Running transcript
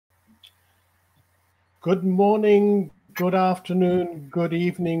Good morning, good afternoon, good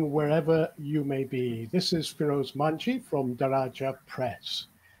evening, wherever you may be. This is Firoze Manji from Daraja Press.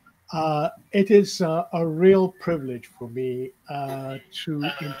 It is a real privilege for me to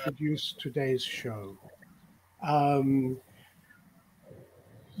introduce today's show. You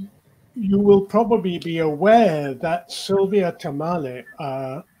will probably be aware that Sylvia Tamale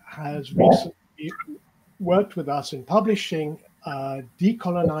has recently worked with us in publishing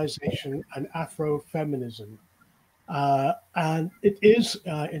Decolonization and Afro-Feminism. And it is,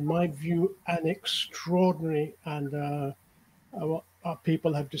 in my view, an extraordinary and what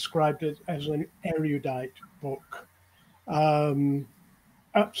people have described it as an erudite book.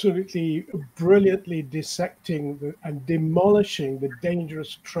 Absolutely brilliantly dissecting and demolishing the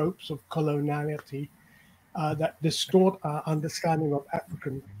dangerous tropes of coloniality that distort our understanding of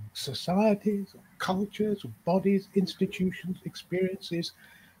African societies, cultures, bodies, institutions, experiences,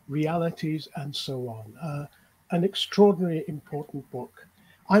 realities, and so on. An extraordinarily important book.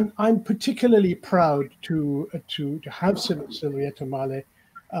 I'm particularly proud to have Sylvia Tamale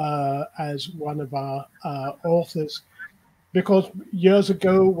as one of our authors, because years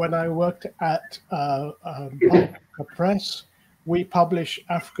ago when I worked at Press, we published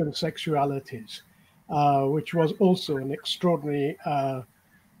African Sexualities, which was also an extraordinary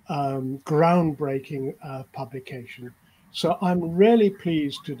groundbreaking publication. So I'm really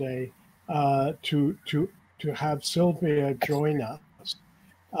pleased today to have Sylvia join us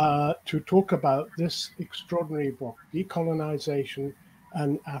to talk about this extraordinary book, Decolonization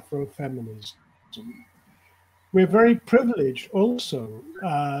and Afro-Feminism. We're very privileged also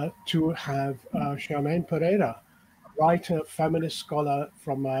to have Charmaine Pereira, writer, feminist scholar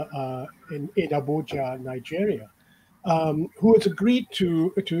from in Abuja, Nigeria, who has agreed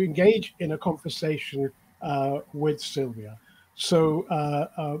to engage in a conversation with Sylvia. So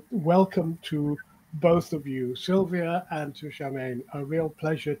welcome to both of you, Sylvia and to Charmaine. A real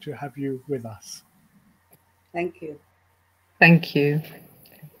pleasure to have you with us. Thank you. Thank you.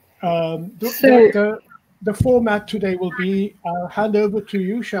 The format today will be I'll hand over to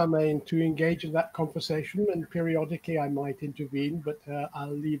you, Charmaine, to engage in that conversation, and periodically I might intervene, but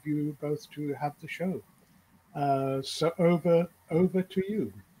I'll leave you both to have the show. So over to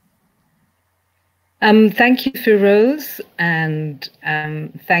you. Thank you, Firoze, and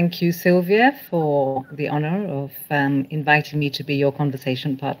thank you, Sylvia, for the honor of inviting me to be your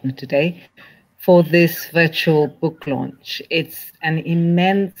conversation partner today for this virtual book launch. It's an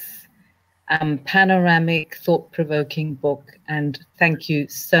immense panoramic, thought-provoking book, and thank you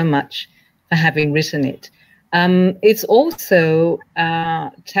so much for having written it. It's also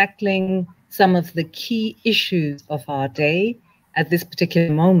tackling some of the key issues of our day at this particular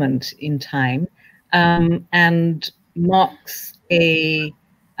moment in time, and marks a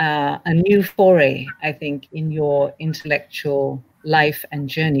new foray, I think, in your intellectual life and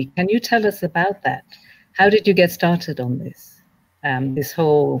journey. Can you tell us about that? How did you get started on this, this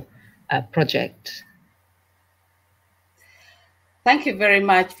whole project? Thank you very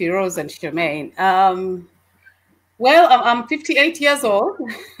much, Firoze and Charmaine. Well, I'm 58 years old,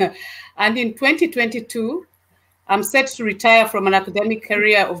 and in 2022, I'm set to retire from an academic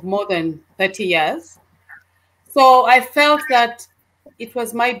career of more than 30 years. So I felt that it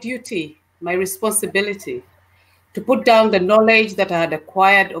was my duty, my responsibility, to put down the knowledge that I had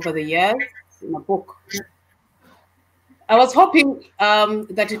acquired over the years in a book. I was hoping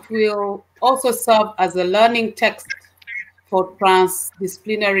that it will also serve as a learning text for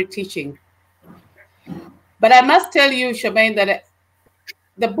transdisciplinary teaching. But I must tell you, Charmaine, that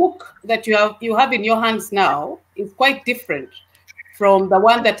the book that you have in your hands now is quite different from the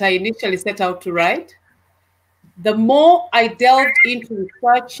one that I initially set out to write. The more I delved into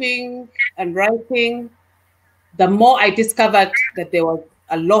researching and writing, the more I discovered that there was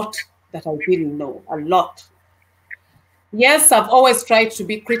a lot that I didn't know, a lot. Yes, I've always tried to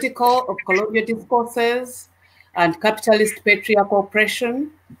be critical of colonial discourses and capitalist patriarchal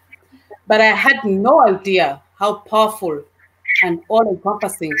oppression, but I had no idea how powerful and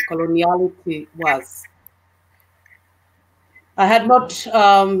all-encompassing coloniality was. I had not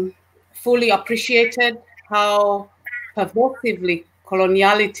fully appreciated how pervasively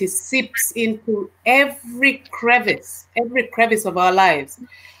coloniality seeps into every crevice of our lives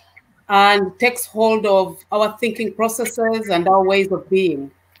and takes hold of our thinking processes and our ways of being.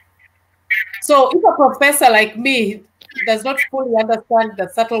 So if a professor like me does not fully understand the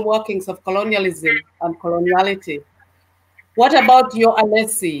subtle workings of colonialism and coloniality, what about your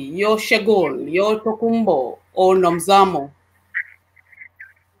Alessi, your Shegun, your Tokumbo, or Nomzamo?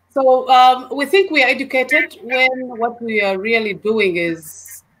 So we think we are educated when what we are really doing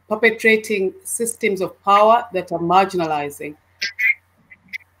is perpetrating systems of power that are marginalizing.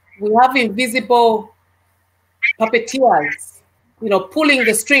 We have invisible puppeteers, pulling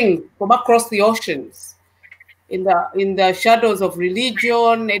the string from across the oceans in the shadows of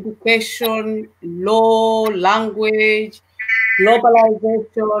religion, education, law, language,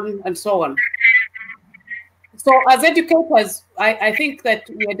 globalization, and so on. So as educators, I think that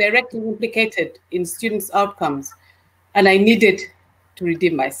we are directly implicated in students' outcomes, and I needed to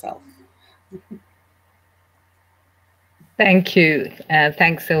redeem myself. Thank you.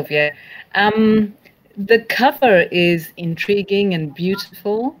 Thanks, Sylvia. The cover is intriguing and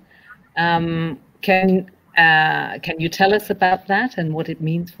beautiful. Can you tell us about that and what it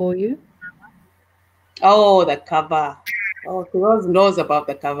means for you? Oh, the cover. Oh, Firoze knows about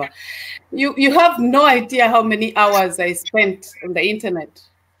the cover. You have no idea how many hours I spent on the internet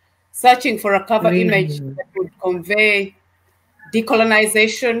searching for a cover image that would convey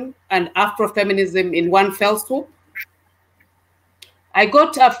decolonization and Afro-feminism in one fell swoop. I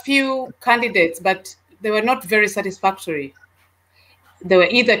got a few candidates, but they were not very satisfactory. They were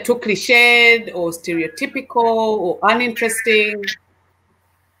either too cliched or stereotypical or uninteresting.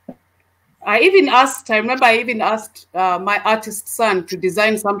 I remember I even asked my artist son to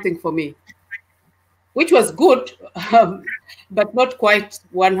design something for me, which was good, but not quite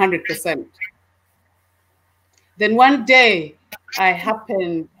 100%. Then one day I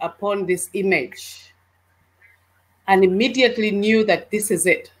happened upon this image and immediately knew that this is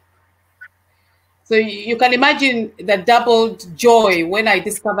it. So you can imagine the doubled joy when I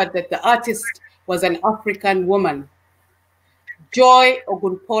discovered that the artist was an African woman, Joy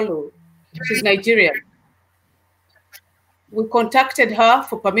Ogunpolo. She's Nigerian. We contacted her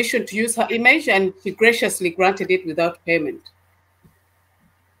for permission to use her image, and she graciously granted it without payment.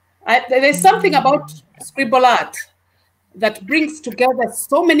 There's something about scribble art that brings together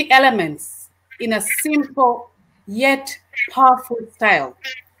so many elements in a simple yet powerful style.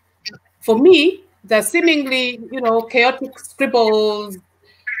 For me, the seemingly, chaotic scribbles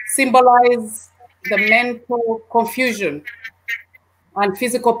symbolize the mental confusion and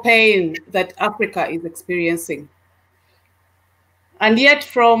physical pain that Africa is experiencing. And yet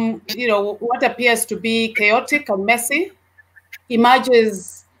from, what appears to be chaotic and messy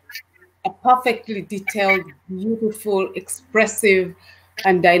emerges a perfectly detailed, beautiful, expressive,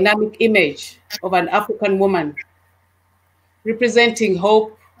 and dynamic image of an African woman representing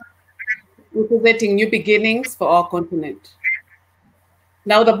hope, representing new beginnings for our continent.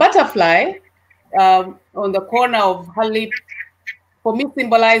 Now, the butterfly on the corner of her lip, for me,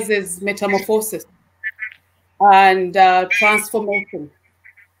 symbolizes metamorphosis and transformation.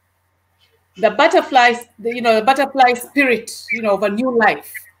 The butterfly, the butterfly spirit, of a new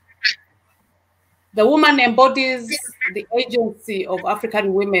life. The woman embodies the agency of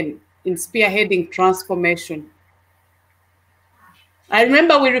African women in spearheading transformation. I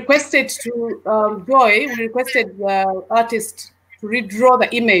remember we requested the artist to redraw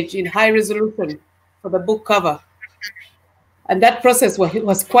the image in high resolution for the book cover. And that process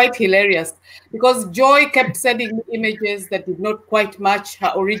was quite hilarious because Joy kept sending me images that did not quite match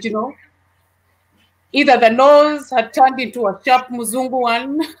her original. Either the nose had turned into a sharp Muzungu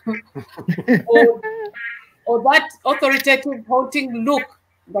one, or that authoritative, haunting look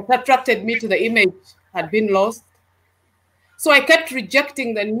that attracted me to the image had been lost. So I kept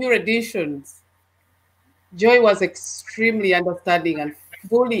rejecting the new editions. Joy was extremely understanding and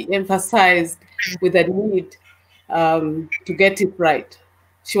fully emphasized with the need to get it right.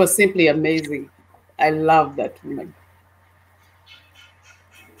 She was simply amazing. I love that woman.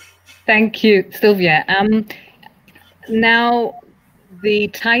 Thank you, Sylvia. Now, the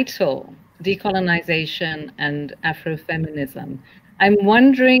title, Decolonization and Afro-Feminism. I'm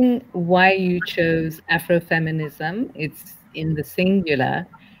wondering why you chose Afro-Feminism. It's in the singular.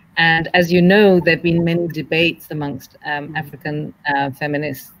 And as you know, there have been many debates amongst African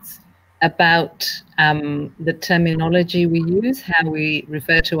feminists about the terminology we use, how we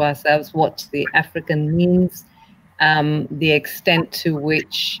refer to ourselves, what the African means, the extent to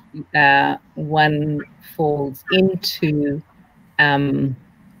which one falls into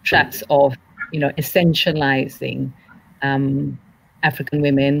traps of, essentializing African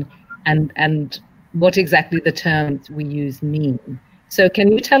women, and what exactly the terms we use mean. So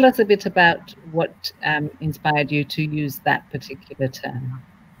can you tell us a bit about what inspired you to use that particular term?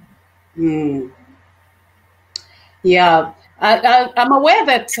 Yeah, I'm aware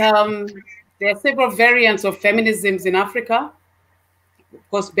that there are several variants of feminisms in Africa, of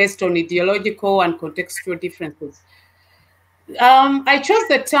course, based on ideological and contextual differences. I chose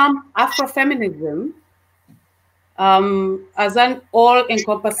the term Afro-feminism as an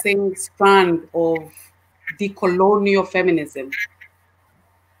all-encompassing strand of decolonial feminism.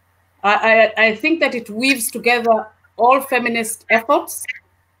 I think that it weaves together all feminist efforts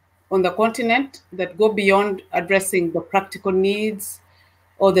on the continent that go beyond addressing the practical needs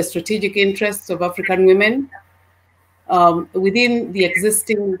or the strategic interests of African women within the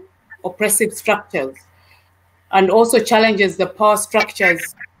existing oppressive structures, and also challenges the power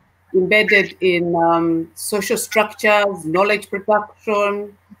structures embedded in social structures, knowledge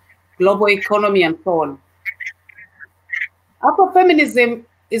production, global economy, and so on. Afrofeminism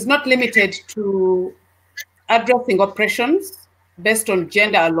is not limited to addressing oppressions based on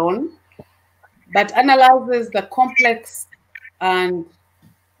gender alone, but analyzes the complex and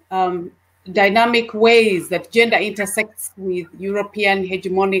dynamic ways that gender intersects with European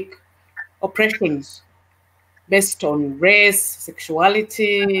hegemonic oppressions based on race,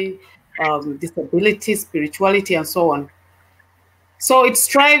 sexuality, disability, spirituality, and so on. So it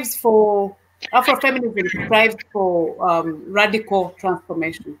strives for, Afrofeminism strives for radical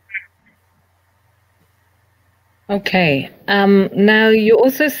transformation. Okay. Now, you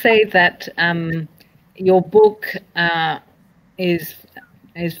also say that your book is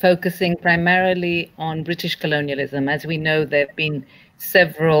focusing primarily on British colonialism. As we know, there have been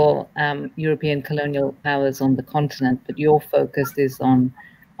several European colonial powers on the continent, but your focus is on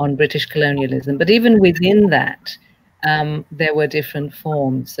British colonialism. But even within that, there were different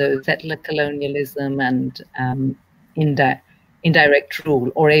forms. So settler colonialism and indirect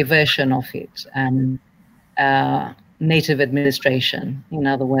rule, or a version of it, native administration, in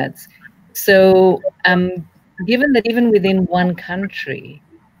other words. So given that even within one country,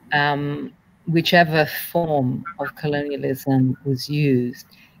 whichever form of colonialism was used,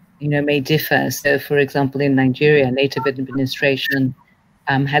 may differ. So, for example, in Nigeria, native administration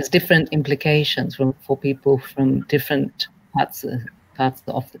has different implications for people from different parts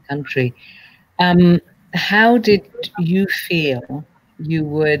of the country. How did you feel you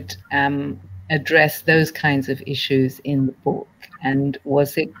would address those kinds of issues in the book? And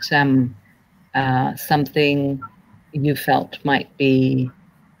was it something you felt might be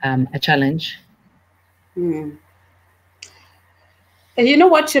a challenge? You know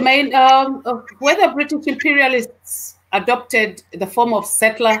what, Charmaine? Whether British imperialists adopted the form of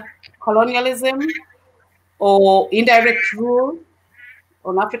settler colonialism or indirect rule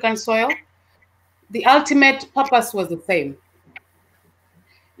on African soil, the ultimate purpose was the same.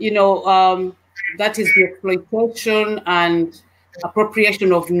 That is the exploitation and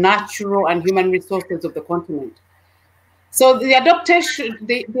appropriation of natural and human resources of the continent. So the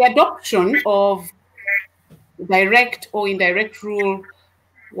adoption of direct or indirect rule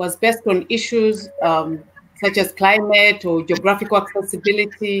was based on issues such as climate or geographical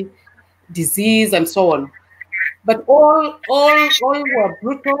accessibility, disease, and so on. But all were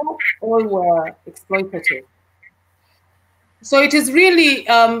brutal, all were exploitative. So it is really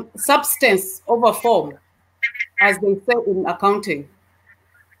substance over form, as they say in accounting.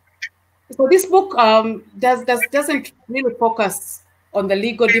 So this book doesn't really focus on the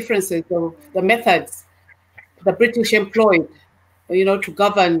legal differences of the methods the British employed, to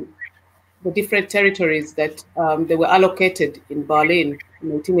govern the different territories that they were allocated in Berlin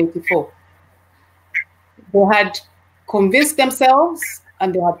in 1884. They had convinced themselves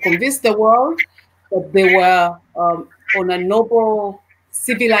and they had convinced the world that they were on a noble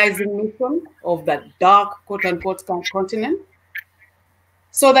civilizing mission of that dark, quote-unquote, continent.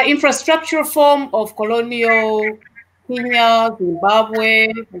 So the infrastructure form of colonial Kenya,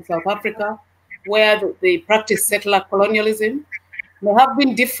 Zimbabwe, and South Africa, where they practiced settler colonialism, may have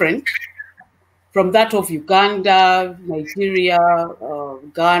been different from that of Uganda, Nigeria,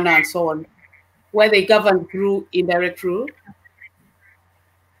 Ghana, and so on, where they governed through indirect rule.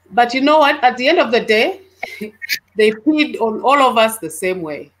 But you know what? At the end of the day, they peed on all of us the same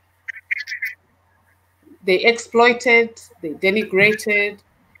way. They exploited, they denigrated,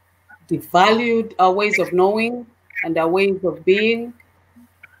 devalued our ways of knowing and our ways of being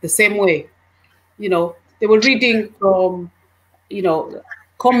the same way. They were reading from,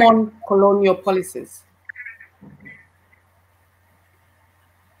 common colonial policies.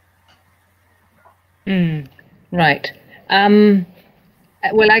 Right.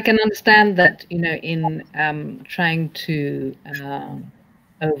 Well, I can understand that, in trying to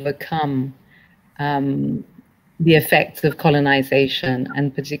overcome the effects of colonization,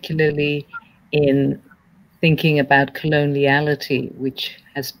 and particularly in thinking about coloniality, which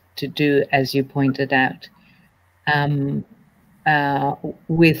has to do, as you pointed out,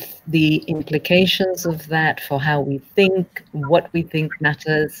 with the implications of that for how we think, what we think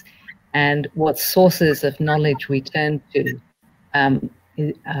matters, and what sources of knowledge we turn to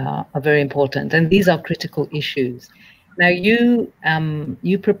are very important. And these are critical issues. Now, you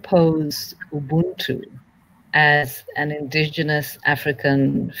propose Ubuntu as an indigenous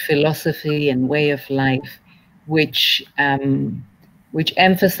African philosophy and way of life, which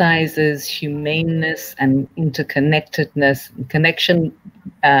emphasizes humaneness and interconnectedness, connection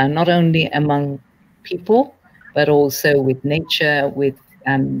not only among people, but also with nature, with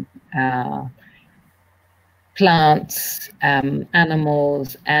plants,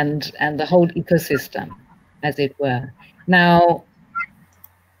 animals, and the whole ecosystem, as it were. Now,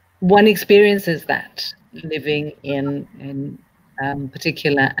 one experiences that living in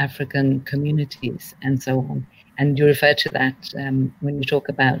particular African communities and so on. And you refer to that when you talk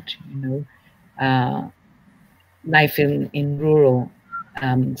about, life in rural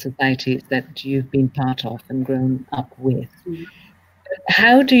societies that you've been part of and grown up with. Mm-hmm.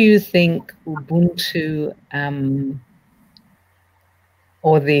 How do you think Ubuntu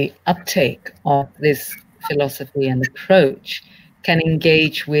or the uptake of this philosophy and approach can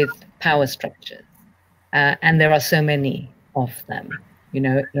engage with power structures? And there are so many of them,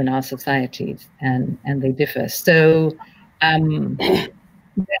 in our societies, and they differ. So there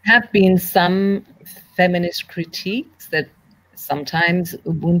have been some feminist critiques that sometimes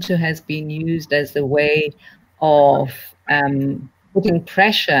Ubuntu has been used as a way of putting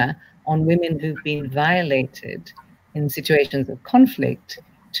pressure on women who've been violated in situations of conflict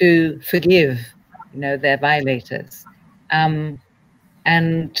to forgive, their violators.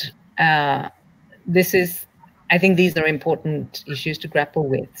 This is, I think these are important issues to grapple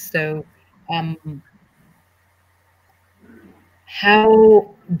with. So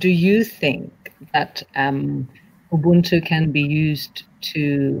how do you think that Ubuntu can be used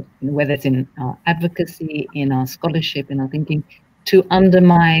to, whether it's in our advocacy, in our scholarship, in our thinking, to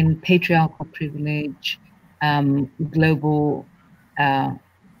undermine patriarchal privilege, global,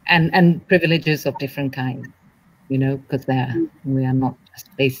 and privileges of different kinds, because we are not just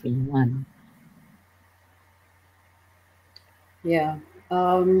facing one. Yeah.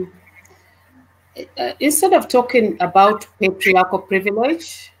 Instead of talking about patriarchal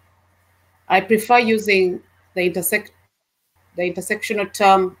privilege, I prefer using the intersectional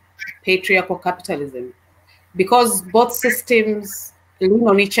term patriarchal capitalism, because both systems lean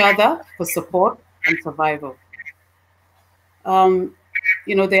on each other for support and survival.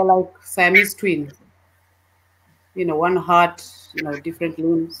 They're like Siamese twins. One heart, different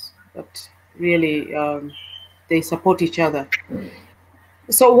limbs, but really they support each other.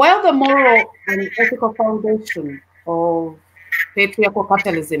 So while the moral and ethical foundation of patriarchal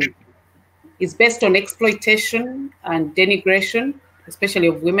capitalism is based on exploitation and denigration, especially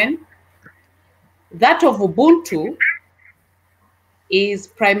of women, that of Ubuntu is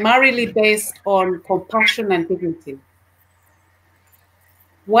primarily based on compassion and dignity.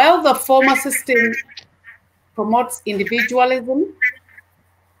 While the former system promotes individualism,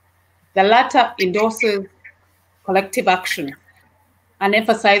 the latter endorses collective action and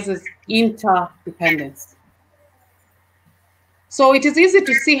emphasizes interdependence. So it is easy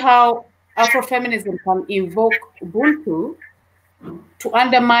to see how Afro-feminism can invoke Ubuntu to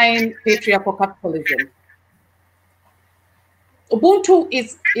undermine patriarchal capitalism. Ubuntu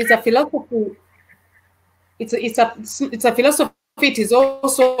is a philosophy. It's a philosophy. It is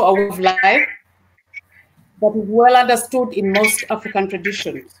also a way of life that is well understood in most African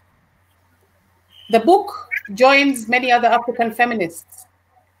traditions. The book joins many other African feminists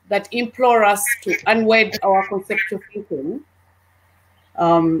that implore us to unwed our conceptual thinking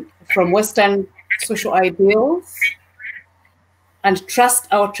from Western social ideals and trust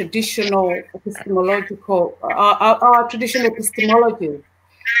our traditional epistemological, our traditional epistemology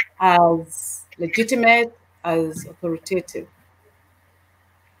as legitimate, as authoritative.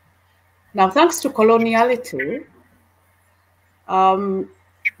 Now, thanks to coloniality,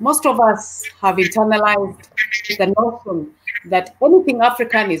 most of us have internalized the notion that anything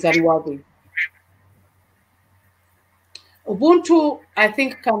African is unworthy. Ubuntu, I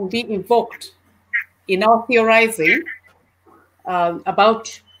think, can be invoked in our theorizing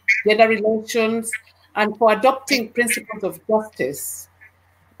about gender relations and for adopting principles of justice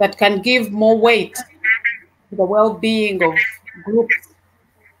that can give more weight to the well-being of groups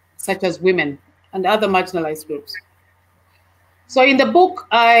such as women and other marginalized groups. So in the book,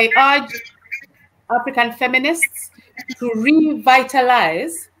 I urge African feminists to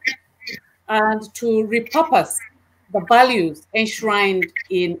revitalize and to repurpose the values enshrined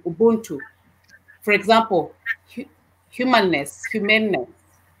in Ubuntu. For example, humanness,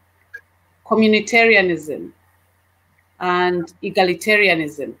 communitarianism, and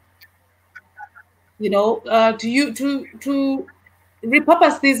egalitarianism. to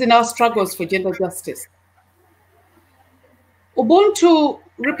repurpose these in our struggles for gender justice. Ubuntu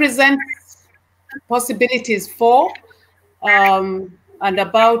represents possibilities for and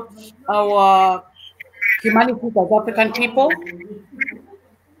about our humanities as African people.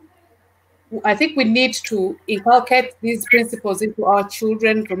 I think we need to inculcate these principles into our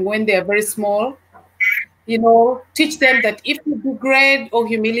children from when they are very small. Teach them that if you degrade or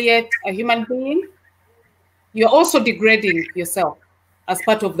humiliate a human being, you're also degrading yourself as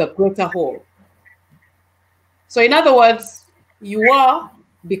part of the greater whole. So in other words, you are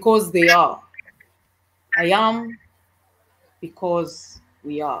because they are. I am because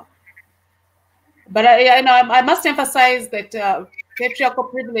we are. But I must emphasize that patriarchal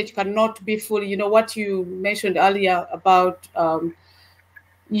privilege cannot be fully, what you mentioned earlier about some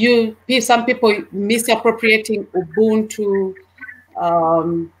people misappropriating Ubuntu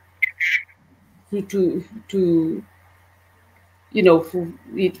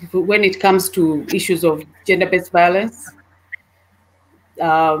when it comes to issues of gender-based violence.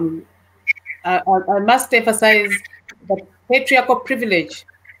 I must emphasize that patriarchal privilege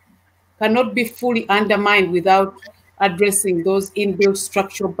cannot be fully undermined without addressing those inbuilt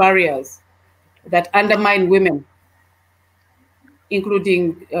structural barriers that undermine women,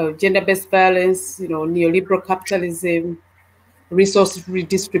 including gender-based violence, neoliberal capitalism, resource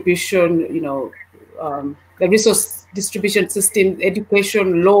redistribution, the resource distribution system,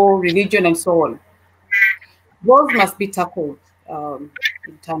 education, law, religion, and so on. Those must be tackled in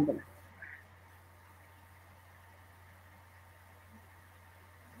tandem.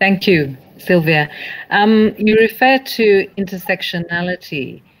 Thank you, Sylvia. You refer to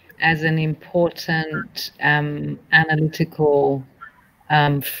intersectionality as an important analytical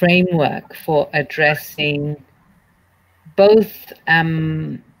framework for addressing both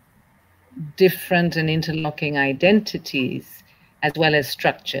different and interlocking identities as well as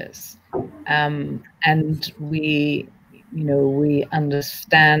structures. And we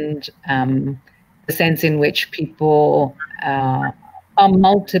understand the sense in which people are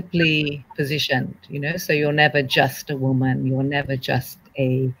multiply positioned, so you're never just a woman, you're never just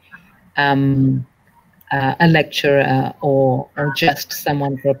a lecturer or just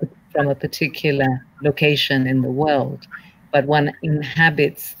someone from a particular location in the world, but one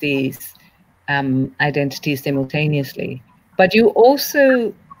inhabits these identities simultaneously. But you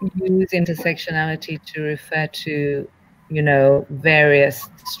also use intersectionality to refer to, various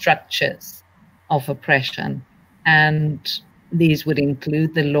structures of oppression, and these would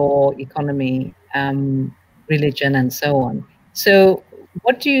include the law, economy, religion, and so on. So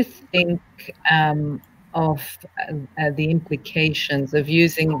what do you think of the implications of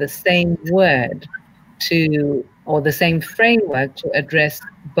using the same word or the same framework to address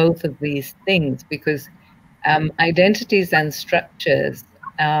both of these things? Because identities and structures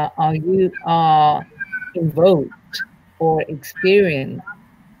are invoked or experienced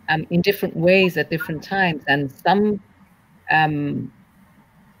in different ways at different times, and some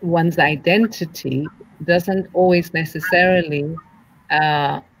one's identity doesn't always necessarily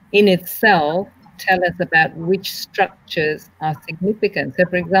in itself tell us about which structures are significant. So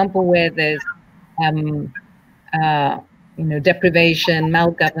for example, where there's deprivation,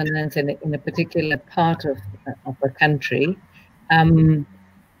 malgovernance in a particular part of a country,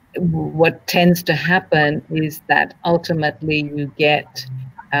 what tends to happen is that ultimately you get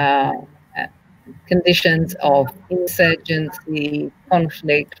conditions of insurgency,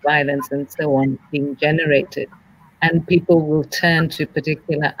 conflict, violence, and so on being generated. And people will turn to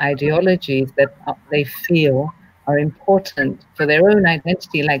particular ideologies that they feel are important for their own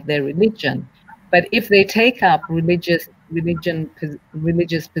identity, like their religion. But if they take up religious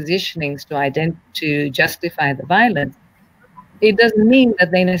positionings to justify the violence, it doesn't mean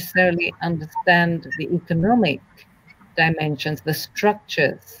that they necessarily understand the economic dimensions, the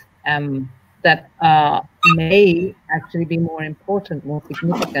structures that may actually be more important, more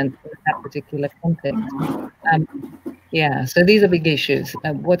significant in that particular context. So these are big issues.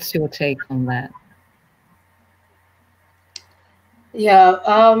 What's your take on that?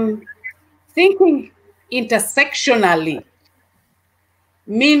 Thinking intersectionally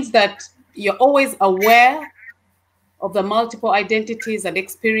means that you're always aware of the multiple identities and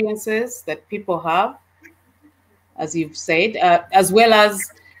experiences that people have, as you've said, as well as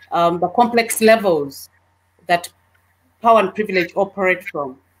the complex levels that power and privilege operate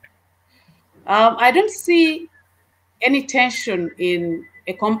from. I don't see any tension in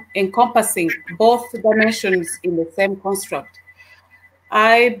encompassing both dimensions in the same construct.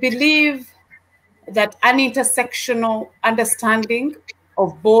 I believe that an intersectional understanding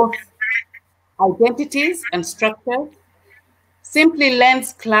of both identities and structures simply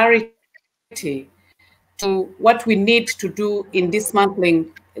lends clarity to what we need to do in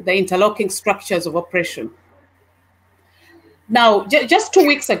dismantling the interlocking structures of oppression. Now, just 2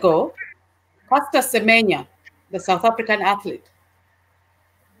 weeks ago, Pastor Semenya, the South African athlete,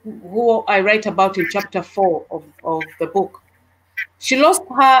 who I write about in chapter 4 of the book, she lost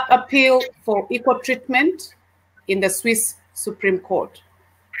her appeal for equal treatment in the Swiss Supreme Court.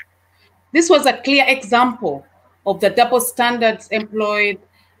 This was a clear example of the double standards employed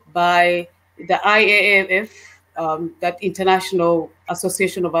by the IAAF, that International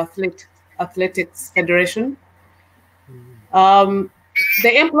Association of Athletics Federation.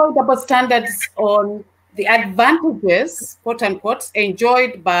 They employ double standards on the advantages, quote unquote,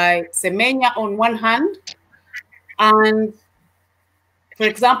 enjoyed by Semenya on one hand, and, for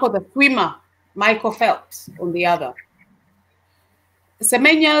example, the swimmer, Michael Phelps, on the other.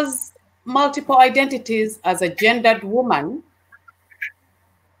 Semenya's multiple identities as a gendered woman,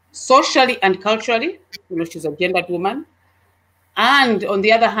 socially and culturally, she's a gendered woman, and on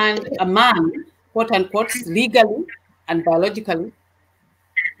the other hand, a man, quote unquote, legally and biologically,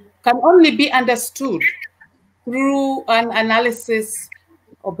 can only be understood through an analysis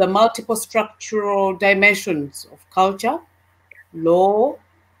of the multiple structural dimensions of culture, law,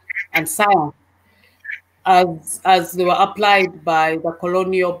 and science, as they were applied by the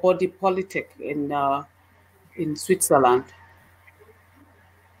colonial body politic in Switzerland.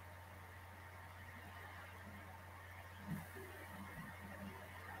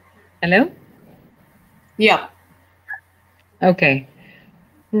 Hello? Yeah. Okay.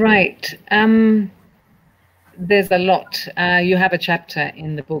 Right. There's a lot. You have a chapter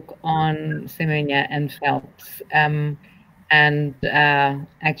in the book on Semenya and Phelps.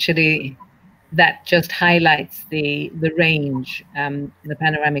 Actually, that just highlights the range, the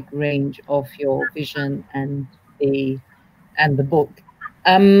panoramic range of your vision and the book.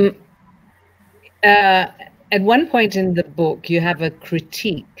 At one point in the book, you have a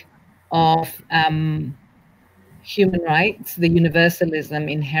critique of human rights, the universalism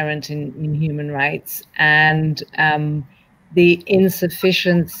inherent in human rights, and the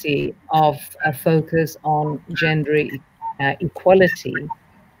insufficiency of a focus on gender equality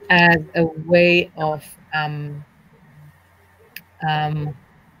as a way of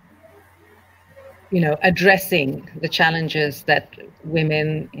addressing the challenges that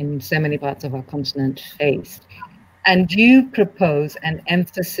women in so many parts of our continent face. And you propose an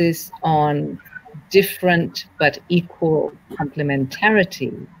emphasis on different but equal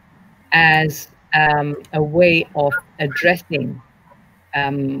complementarity as a way of addressing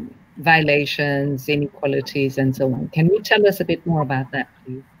violations, inequalities, and so on. Can you tell us a bit more about that,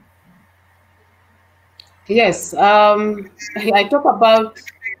 please? Yes, I talk about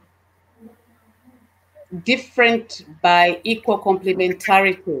different by equal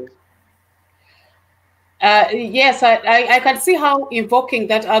complementarity. Yes, I can see how invoking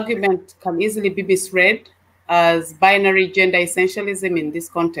that argument can easily be misread as binary gender essentialism in this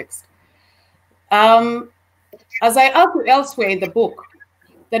context. As I argue elsewhere in the book,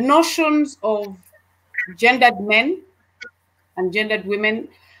 the notions of gendered men and gendered women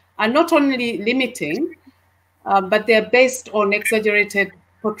are not only limiting, but they're based on exaggerated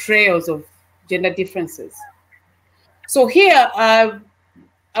portrayals of gender differences. So here, I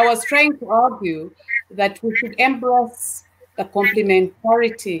was trying to argue that we should embrace the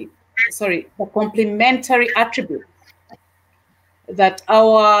complementary attributes that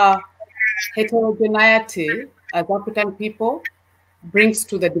our heterogeneity as African people brings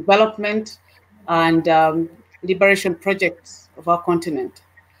to the development and liberation projects of our continent,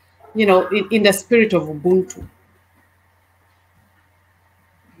 in the spirit of Ubuntu.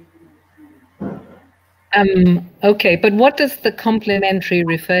 Okay, but what does the complementary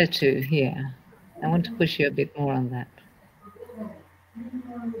refer to here? I want to push you a bit more on that.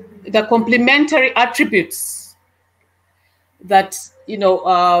 The complementary attributes that,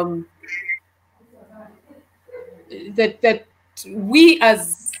 that we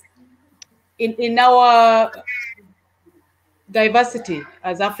as in our diversity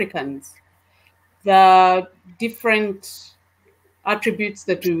as Africans, the different attributes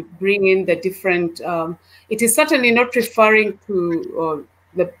that we bring in, the different, it is certainly not referring to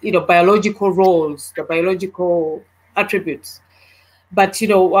the biological roles, the biological attributes, but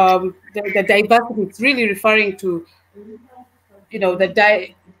the diversity. It's really referring to in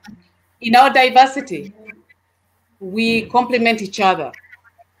our diversity, we complement each other,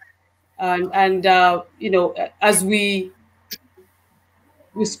 and as we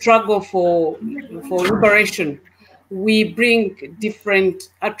struggle for liberation, we bring different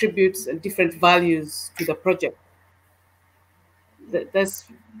attributes and different values to the project. That's,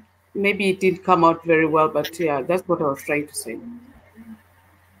 maybe it didn't come out very well, but yeah, that's what I was trying to say.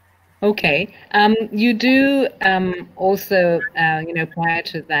 Okay. You do also, prior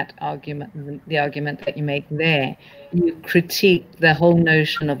to that argument, the argument that you make there, you critique the whole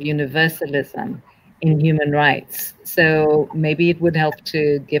notion of universalism in human rights. So maybe it would help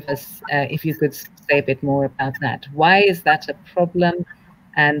to give us, if you could say a bit more about that. Why is that a problem,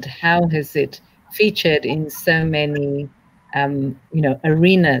 and how has it featured in so many,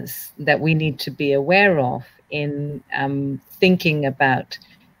 arenas that we need to be aware of in thinking about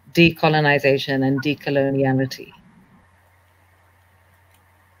decolonization and decoloniality?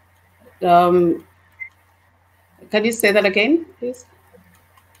 Can you say that again, please?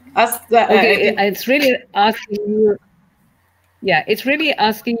 It's really asking you. Yeah, it's really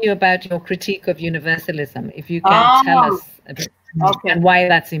asking you about your critique of universalism. If you can tell us a bit and why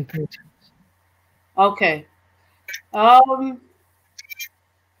that's important. Okay.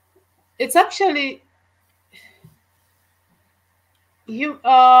 It's actually when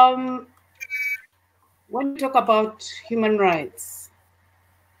you talk about human rights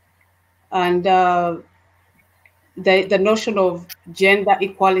and the notion of gender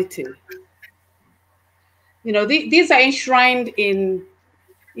equality, these are enshrined in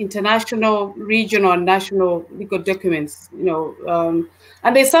international, regional, and national legal documents, and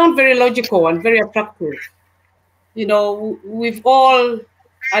they sound very logical and very attractive. We've all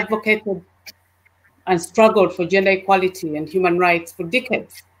advocated and struggled for gender equality and human rights for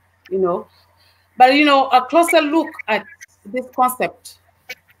decades, But, a closer look at this concept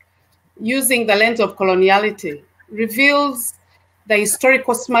using the lens of coloniality reveals the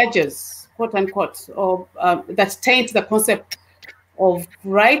historical smudges, quote unquote, that taint the concept of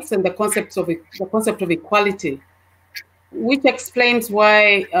rights and the concept of equality, which explains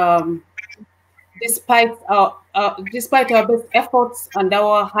why, despite our best efforts and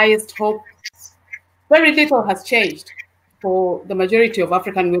our highest hopes, very little has changed for the majority of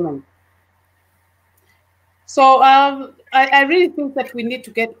African women. So I really think that we need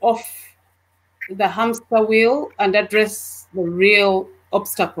to get off the hamster wheel and address the real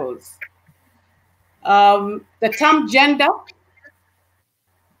obstacles. The term gender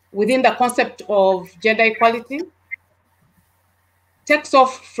within the concept of gender equality takes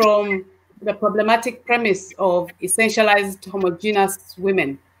off from the problematic premise of essentialized homogeneous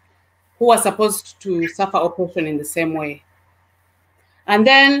women who are supposed to suffer oppression in the same way. And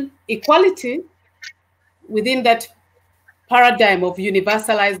then equality within that paradigm of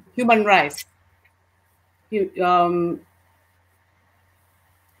universalized human rights is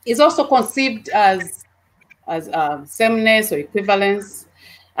also conceived as sameness or equivalence.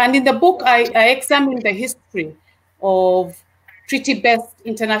 And in the book, I examined the history of treaty-based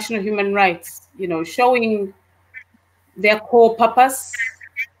international human rights, showing their core purpose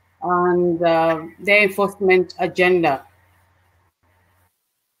and their enforcement agenda.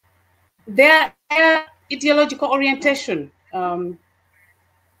 Their ideological orientation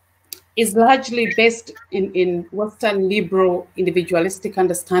is largely based in Western liberal individualistic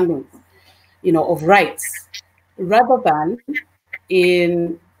understanding, of rights, rather than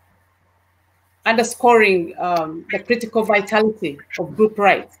in underscoring the critical vitality of group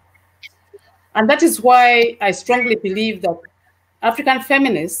rights. And that is why I strongly believe that African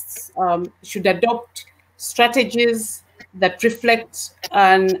feminists should adopt strategies that reflect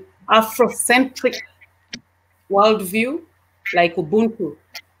an Afrocentric worldview, like Ubuntu,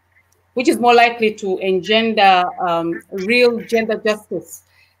 which is more likely to engender real gender justice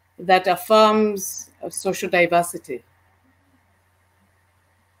that affirms social diversity.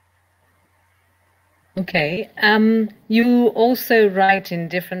 Okay. You also write in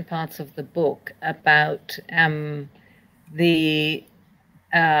different parts of the book about the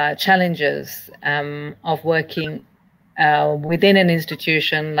challenges of working within an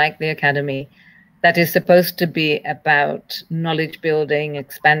institution like the Academy that is supposed to be about knowledge building,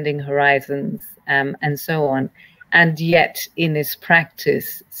 expanding horizons, and so on, and yet in its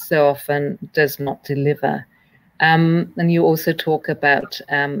practice so often does not deliver. And you also talk about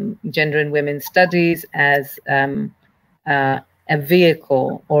gender and women's studies as a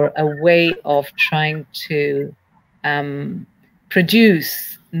vehicle or a way of trying to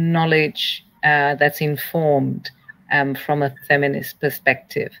produce knowledge that's informed from a feminist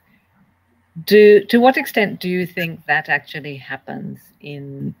perspective. To what extent do you think that actually happens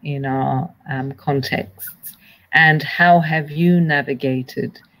in our contexts, and how have you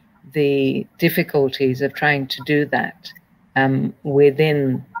navigated the difficulties of trying to do that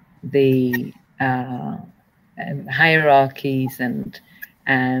within the hierarchies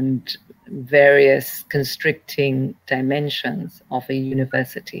and various constricting dimensions of a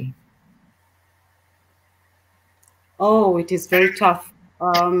university? Oh, it is very tough.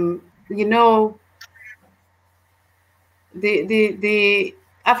 You know, the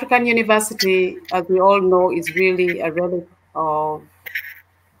African university, as we all know, is really a relic of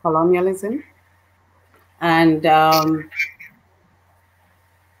colonialism, and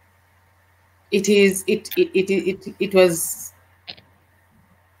it was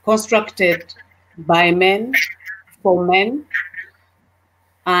constructed by men for men,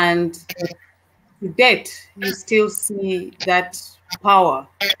 and to date you still see that power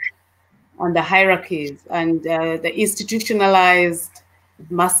and the hierarchies and the institutionalized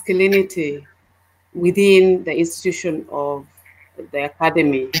masculinity within the institution of the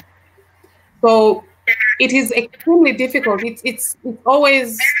academy. So it is extremely difficult. It's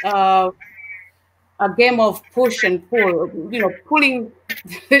always a game of push and pull, you know, pulling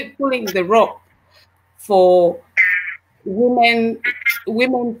the rope for women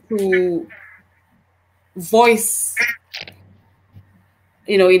to voice,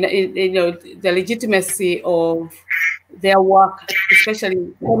 you know, you know, the legitimacy of their work,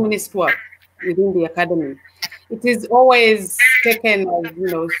 especially feminist work within the academy. It is always taken as,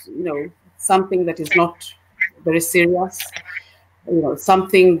 you know, something that is not very serious, you know,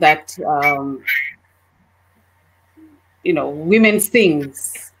 something that, you know, women's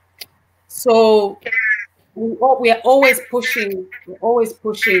things. So we are always pushing,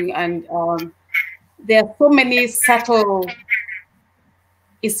 and there are so many subtle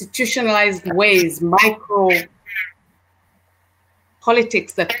institutionalized ways, micro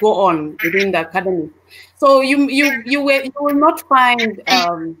politics that go on within the academy. So you will not find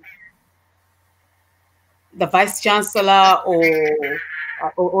the vice chancellor, or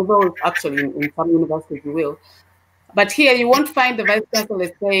although actually in some universities you will, but here you won't find the vice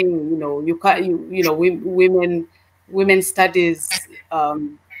chancellor saying, you know, you can't, you know, women studies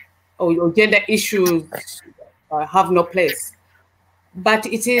or gender issues have no place. But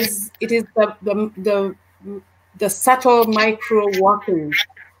it is the subtle micro working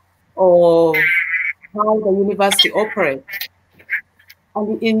of how the university operates.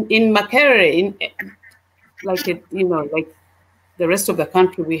 And in Makerere, like it, you know, like the rest of the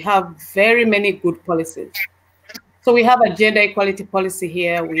country, we have very many good policies. So we have a gender equality policy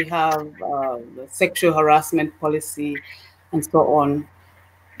here. We have the sexual harassment policy, and so on.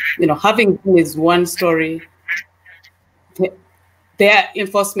 You know, having them is one story. Their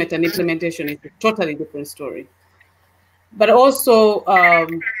enforcement and implementation is a totally different story. But also,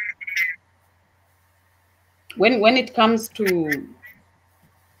 when it comes to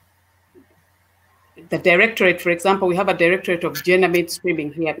the directorate, for example, we have a directorate of gender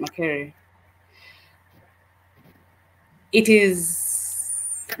mainstreaming here at Makerere. It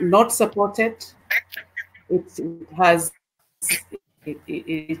is not supported. It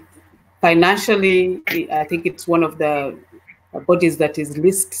financially, I think it's one of the bodies that is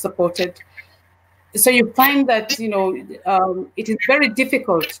least supported. So you find that, you know, it is very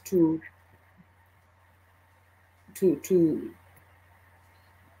difficult to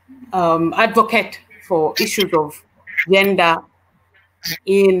advocate for issues of gender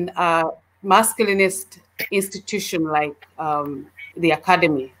in a masculinist institution like the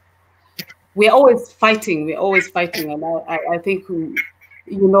academy. We're always fighting, and I think you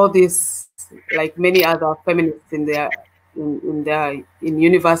know this, like many other feminists in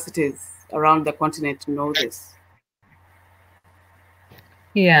universities around the continent know this.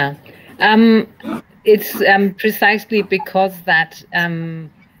 Yeah, it's precisely because that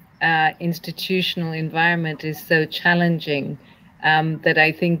institutional environment is so challenging that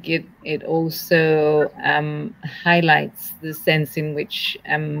I think it also highlights the sense in which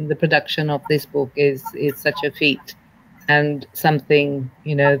the production of this book is such a feat and something,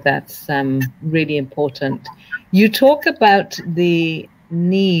 you know, that's really important. You talk about the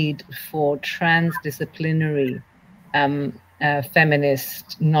need for transdisciplinary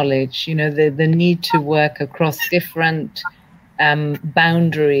feminist knowledge, you know, the need to work across different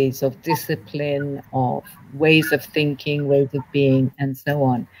boundaries of discipline, of ways of thinking, ways of being, and so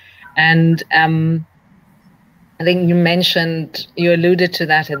on. And I think you alluded to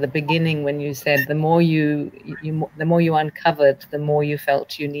that at the beginning when you said the more you uncovered, the more you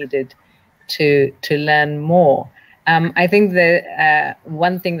felt you needed to learn more. I think the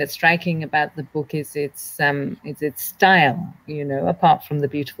one thing that's striking about the book is its style. You know, apart from the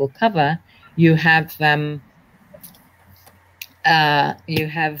beautiful cover, you have the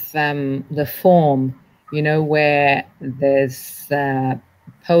form. You know, where there's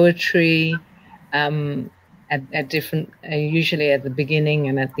poetry, at different, usually at the beginning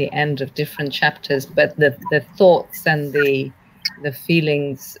and at the end of different chapters, but the thoughts and the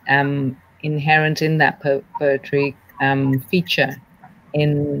feelings inherent in that poetry feature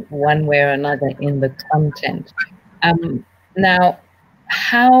in one way or another in the content. Now,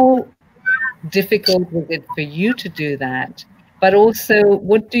 how difficult was it for you to do that? But also,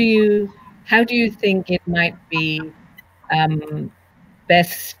 how do you think it might be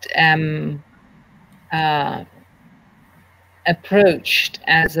best approached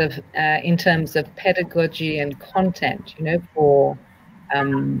as of in terms of pedagogy and content, you know, for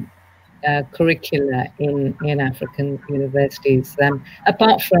curricula in African universities,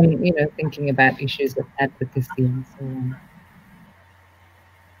 apart from, you know, thinking about issues of advocacy and so on?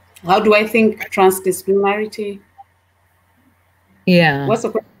 How do I think transdisciplinarity? Yeah. What's the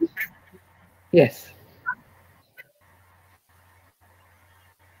question? Yes.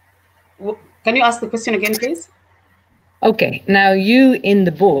 Can you ask the question again, please? Okay. Now, you in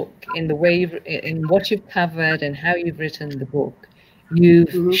the book, in the way in what you've covered and how you've written the book,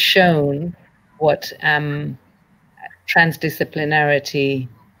 you've shown what transdisciplinarity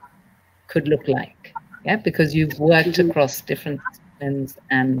could look like. Yeah, because you've worked across different disciplines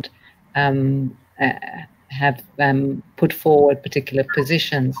and have put forward particular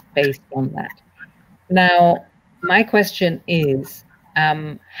positions based on that. Now, my question is,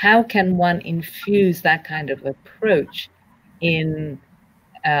 how can one infuse that kind of approach infuse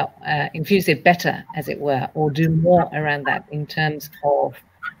it better, as it were, or do more around that in terms of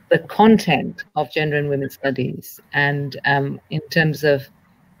the content of gender and women's studies and in terms of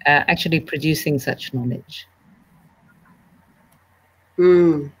actually producing such knowledge?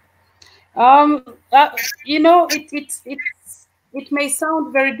 You know, it may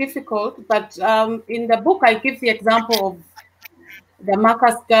sound very difficult, but in the book I give the example of the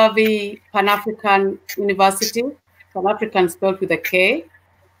Marcus Garvey Pan-African University, Pan-African spelled with a K,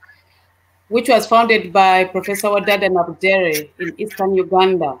 which was founded by Professor Wadada Nabudere in Eastern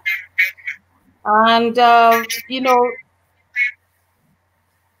Uganda. And, you know,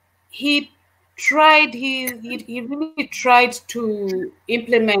 he really tried to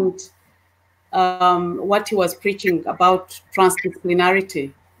implement what he was preaching about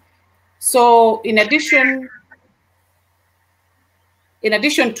transdisciplinarity. So in addition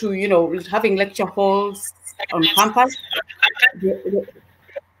to, you know, having lecture halls on campus,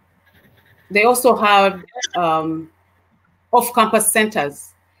 they also have off-campus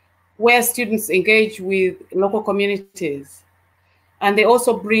centers where students engage with local communities. And they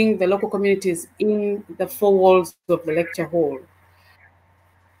also bring the local communities in the four walls of the lecture hall.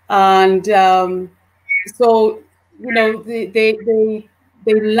 And so, you know, they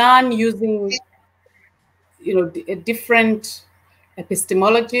learn using, you know, different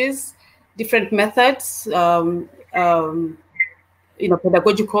epistemologies, different methods, you know,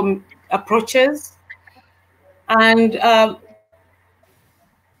 pedagogical approaches. And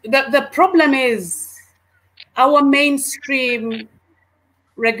the problem is our mainstream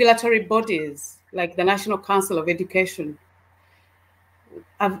regulatory bodies, like the National Council of Education,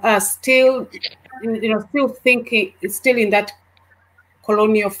 are still, you know, still in that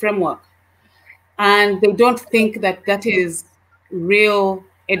colonial framework. And they don't think that that is real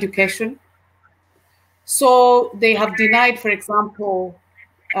education. So they have denied, for example,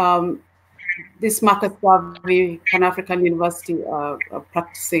 this Marcus Garvey Pan-African University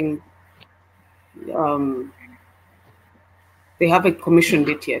practicing, they haven't commissioned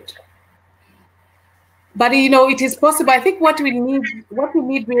it yet. But, you know, it is possible. I think what we need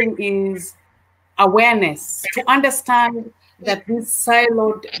really is awareness to understand that these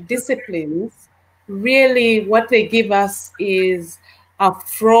siloed disciplines, really what they give us is a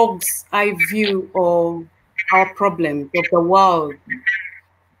frog's eye view of our problems, of the world.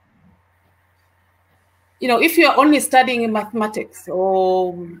 You know, if you're only studying mathematics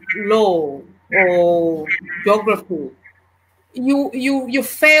or law or geography, you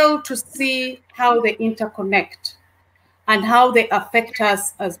fail to see how they interconnect and how they affect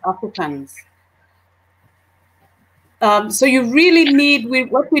us as Africans. So you really need,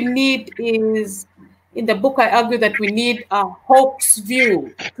 what we need is, in the book I argue that we need a hawk's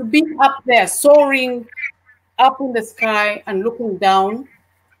view, to be up there, soaring up in the sky and looking down,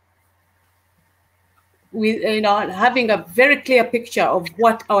 with, you know, having a very clear picture of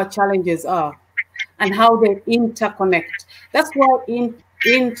what our challenges are and how they interconnect. That's why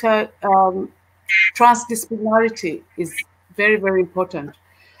transdisciplinarity is very, very important.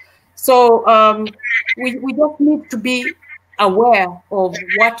 So we just need to be aware of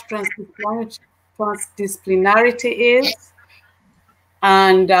what transdisciplinarity is,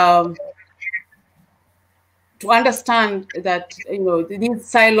 and to understand that, you know, these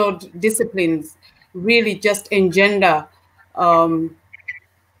siloed disciplines really just engender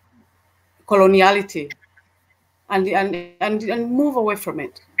coloniality and move away from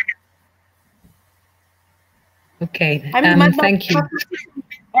it. Okay, I mean, thank you.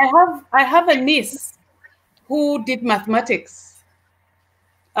 I have a niece who did mathematics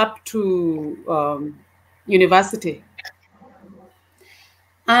up to university,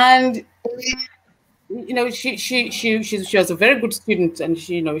 and you know, she was a very good student, and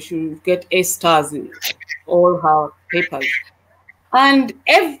she would get A stars in all her papers, and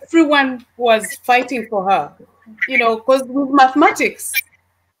everyone was fighting for her, you know, because with mathematics,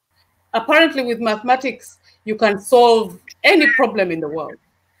 apparently with mathematics, you can solve any problem in the world.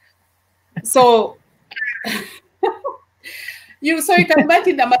 So you can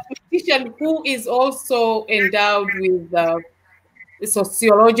imagine a mathematician who is also endowed with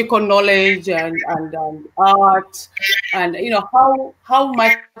sociological knowledge and art, and you know how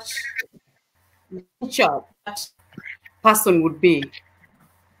much richer that person would be.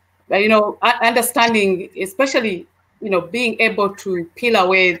 But, you know, understanding, especially, you know, being able to peel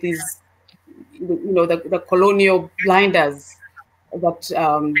away these, you know, the colonial blinders that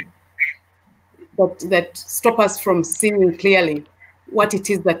that stop us from seeing clearly what it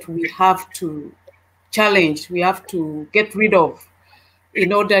is that we have to challenge, we have to get rid of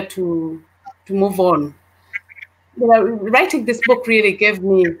in order to move on. You know, writing this book really gave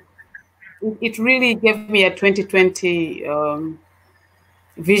me, it really gave me a 2020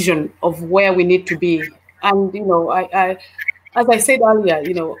 vision of where we need to be. And, you know, I as I said earlier,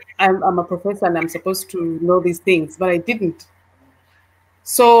 you know, I'm a professor and I'm supposed to know these things, but I didn't.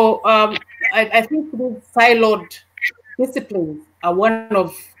 So I think these siloed disciplines are one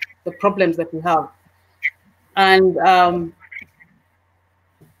of the problems that we have. And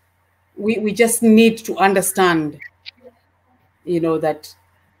we just need to understand, you know, that,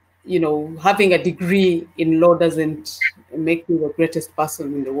 you know, having a degree in law doesn't make you the greatest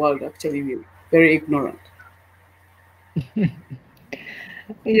person in the world. Actually, you're very ignorant.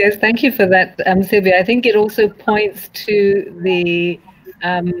 Yes, thank you for that, Sylvia. I think it also points to the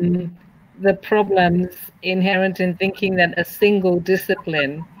problems inherent in thinking that a single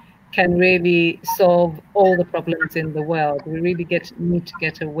discipline can really solve all the problems in the world. We really need to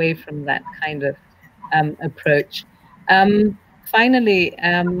get away from that kind of approach. Finally,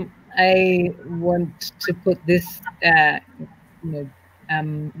 I want to put this,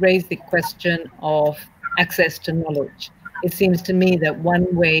 raise the question of access to knowledge. It seems to me that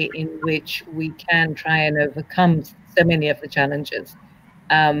one way in which we can try and overcome so many of the challenges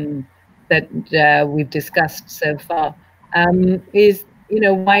that we've discussed so far is, you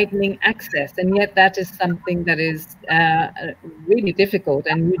know, widening access, and yet that is something that is really difficult,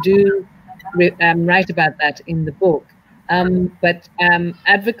 and you do write about that in the book. But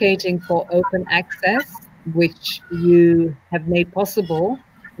advocating for open access, which you have made possible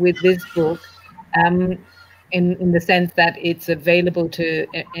with this book, in the sense that it's available to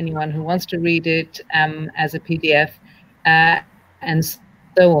anyone who wants to read it as a PDF, and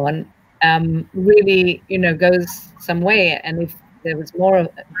so on, really, you know, goes some way. And if there was more,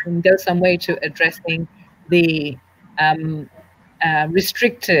 goes some way to addressing the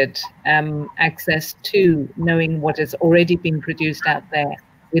restricted access to knowing what has already been produced out there,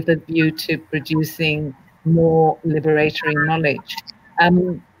 with a view to producing more liberatory knowledge.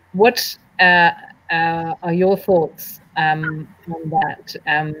 What are your thoughts on that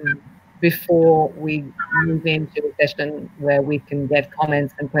before we move into a session where we can get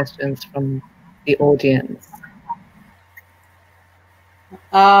comments and questions from the audience?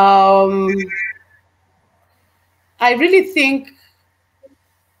 I really think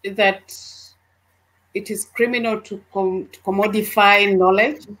that it is criminal to commodify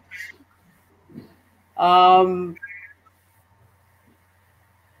knowledge.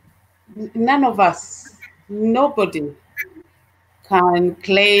 None of us, nobody can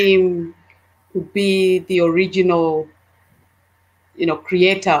claim to be the original, you know,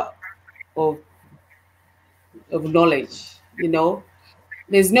 creator of knowledge. You know,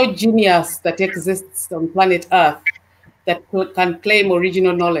 there's no genius that exists on planet Earth that can claim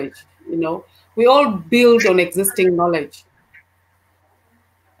original knowledge. You know, we all build on existing knowledge.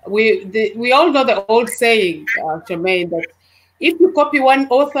 We all know the old saying, Charmaine, that if you copy one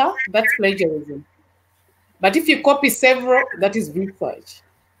author, that's plagiarism. But if you copy several, that is research.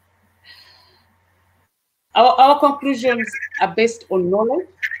 Our conclusions are based on knowledge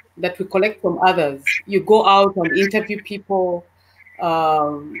that we collect from others. You go out and interview people,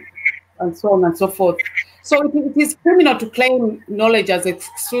 and so on and so forth. So it is criminal to claim knowledge as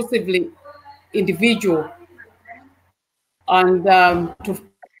exclusively individual. and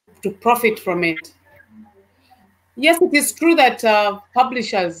to profit from it. Yes, it is true that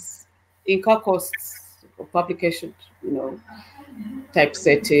publishers incur costs of publication, you know,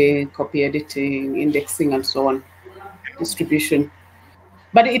 typesetting, copy editing, indexing, and so on, distribution.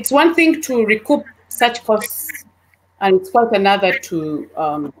 But it's one thing to recoup such costs, and it's quite another to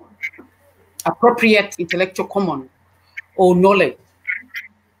appropriate intellectual common or knowledge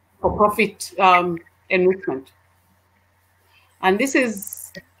for profit enrichment. And this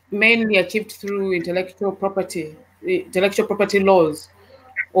is mainly achieved through intellectual property laws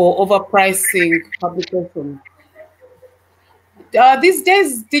or overpricing publication. These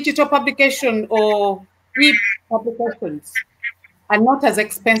days, digital publication or e-publications are not as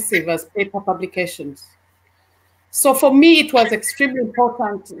expensive as paper publications. So for me, it was extremely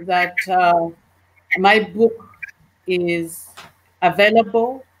important that my book is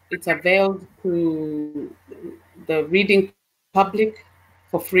available. It's available to the reading public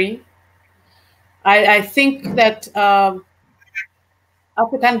for free. I think that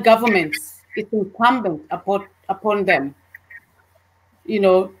African governments, it's incumbent upon them, you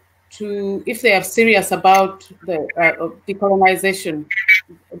know, to, if they are serious about the decolonization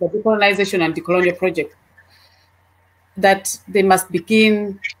and decolonial project, that they must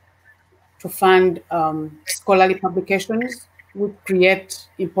begin to fund scholarly publications which create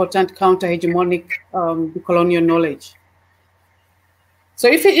important counter-hegemonic decolonial knowledge. So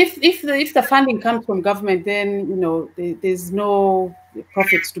if the funding comes from government, then, you know, there's no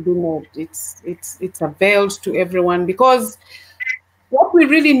profits to be made. It's availed to everyone, because what we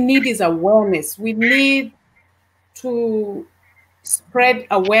really need is awareness. We need to spread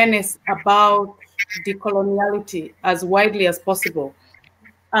awareness about decoloniality as widely as possible.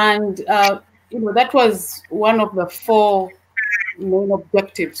 And you know, that was one of the 4 main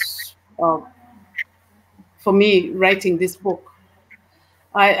objectives for me writing this book.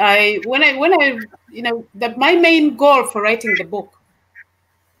 When I you know, that my main goal for writing the book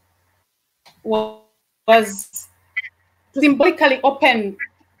was to symbolically open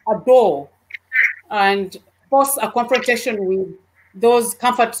a door and force a confrontation with those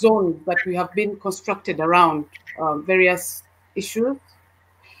comfort zones that we have been constructed around various issues,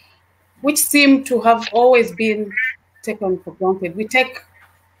 which seem to have always been taken for granted.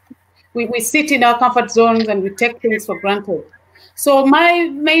 We sit in our comfort zones and we take things for granted. So my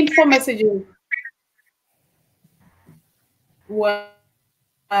main 4 messages were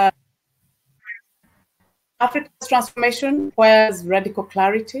Africa's transformation requires radical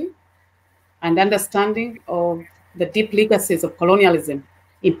clarity and understanding of the deep legacies of colonialism,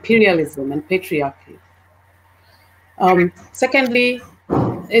 imperialism, and patriarchy. Secondly,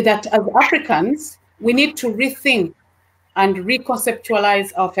 that as Africans, we need to rethink and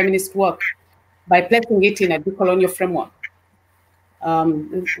reconceptualize our feminist work by placing it in a decolonial framework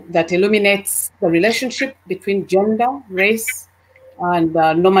that illuminates the relationship between gender, race, and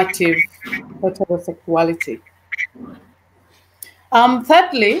normative heterosexuality.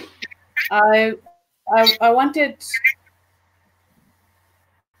 Thirdly, I wanted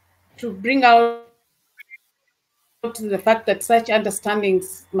to bring out the fact that such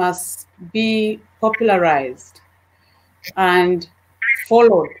understandings must be popularized and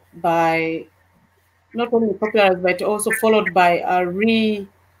followed by, not only popularized, but also followed by a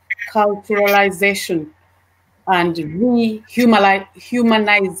reculturalization and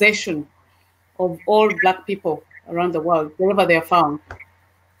rehumanization of all Black people around the world, wherever they are found.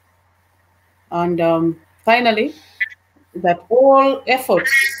 And finally, that all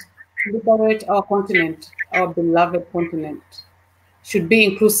efforts to liberate our continent, our beloved continent, should be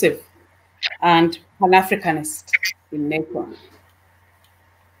inclusive and Pan-Africanist in nature.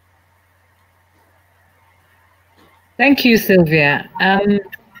 Thank you, Sylvia.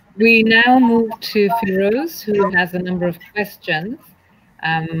 We now move to Firoze, who has a number of questions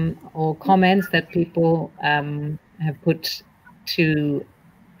or comments that people have put to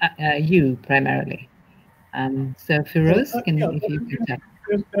you primarily. So Firoze, if you can tell.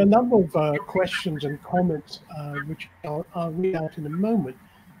 There's a number of questions and comments which I'll read out in a moment.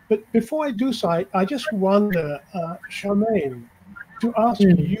 But before I do so, I just wonder, Charmaine, to ask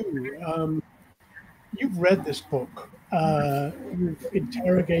you, you've read this book, you've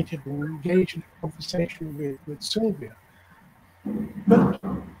interrogated and engaged in a conversation with Sylvia. But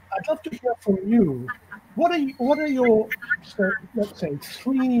I'd love to hear from you. What are your, let's say,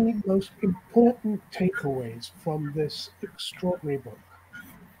 3 most important takeaways from this extraordinary book?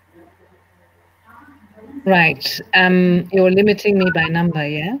 Right. You're limiting me by number,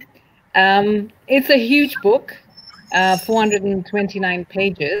 yeah? It's a huge book, 429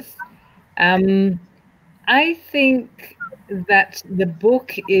 pages. I think that the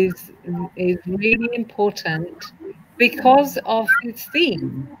book is really important because of its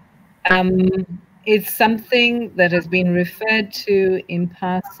theme. It's something that has been referred to in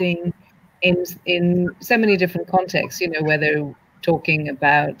passing in so many different contexts, you know, whether talking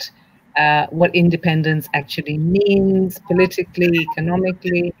about what independence actually means politically,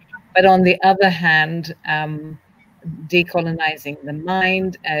 economically, but on the other hand, decolonizing the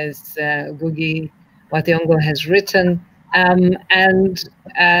mind, as Ngugi wa Thiong'o has written, and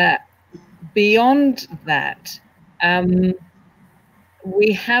beyond that,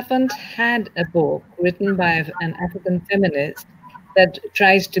 we haven't had a book written by an African feminist that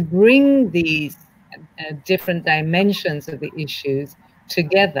tries to bring these different dimensions of the issues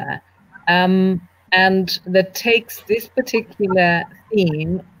together, and that takes this particular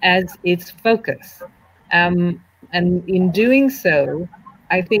theme as its focus. And in doing so,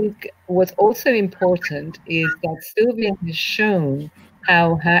 I think what's also important is that Sylvia has shown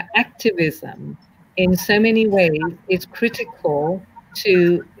how her activism in so many ways is critical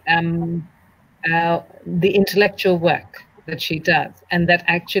to the intellectual work that she does, and that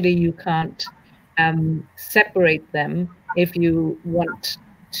actually you can't separate them if you want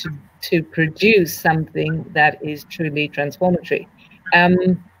to produce something that is truly transformatory.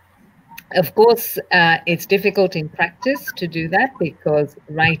 Of course, it's difficult in practice to do that because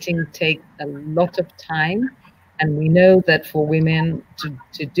writing takes a lot of time, and we know that for women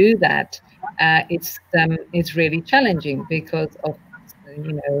to do that, it's really challenging because of,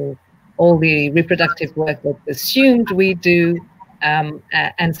 you know, all the reproductive work that's assumed we do,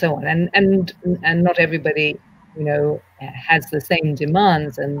 and so on, and not everybody, you know, has the same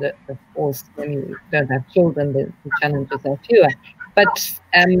demands, and of course, when you don't have children, the challenges are fewer. But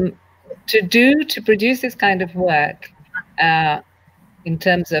to produce this kind of work, in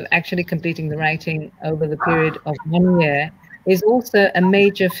terms of actually completing the writing over the period of 1 year, is also a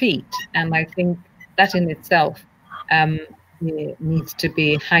major feat, and I think that in itself needs to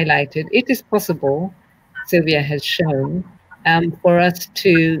be highlighted. It is possible, Sylvia has shown, for us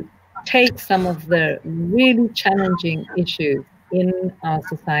to take some of the really challenging issues in our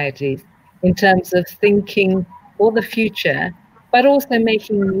societies in terms of thinking for the future, but also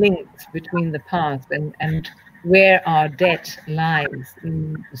making links between the past and where our debt lies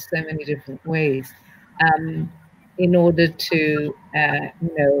in so many different ways, in order to,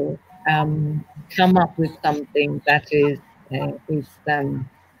 you know, come up with something that is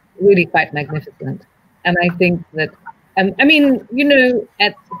really quite magnificent. And I think that, I mean, you know,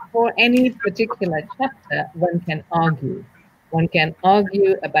 for any particular chapter, one can argue. One can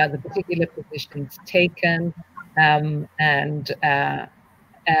argue about the particular positions taken, and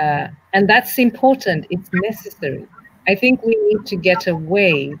that's important. It's necessary. I think we need to get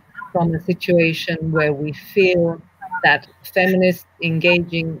away from a situation where we feel that feminists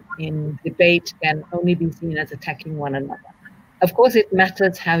engaging in debate can only be seen as attacking one another. Of course, it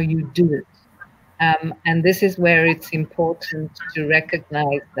matters how you do it. And this is where it's important to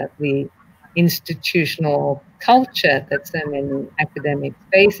recognize that the institutional culture that so many academics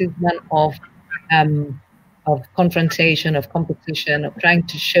face is one of confrontation, of competition, of trying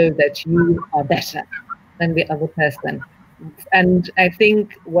to show that you are better than the other person. And I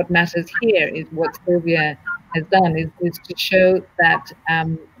think what matters here is what Sylvia has done is to show that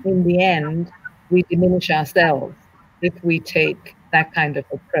in the end, we diminish ourselves if we take that kind of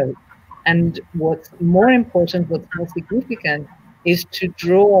approach. And what's more important, what's more significant, is to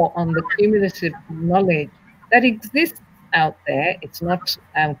draw on the cumulative knowledge that exists out there. It's not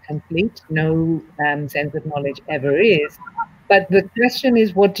complete, no sense of knowledge ever is. But the question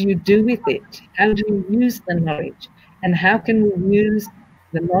is, what do you do with it? How do you use the knowledge? And how can we use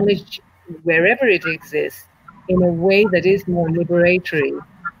the knowledge wherever it exists in a way that is more liberatory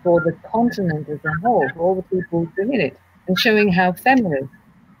for the continent as a whole, for all the people who live in it, and showing how feminists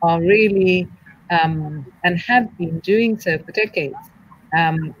are really, and have been doing so for decades,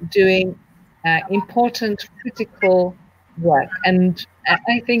 doing important, critical work. And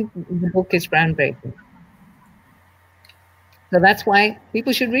I think the book is groundbreaking. So that's why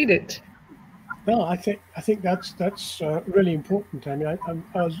people should read it. No, I think that's really important. I mean, I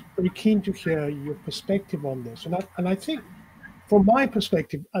was very keen to hear your perspective on this, and I think, from my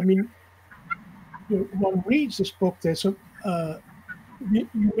perspective, I mean, you know, one reads this book. There's a you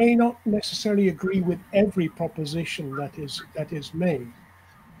may not necessarily agree with every proposition that is made,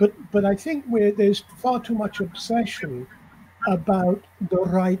 but I think there's far too much obsession about the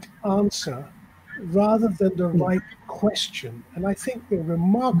right answer rather than the right question. And I think the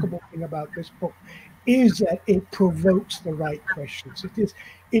remarkable thing about this book is that it provokes the right questions.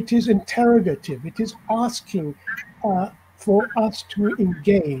 It is interrogative. It is asking for us to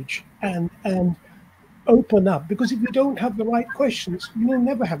engage and open up, because if you don't have the right questions, you'll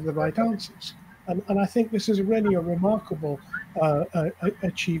never have the right answers. And I think this is really a remarkable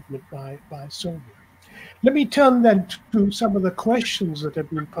achievement by Sylvia. Let me turn then to some of the questions that have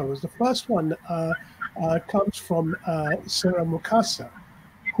been posed. The first one comes from Sarah Mukasa,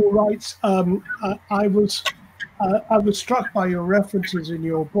 who writes, I was struck by your references in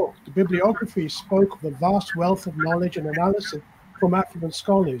your book. The bibliography spoke of the vast wealth of knowledge and analysis from African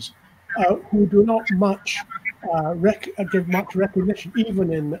scholars who do not give much recognition,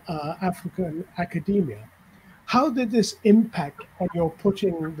 even in African academia. How did this impact on your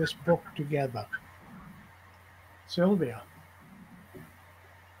putting this book together? Sylvia.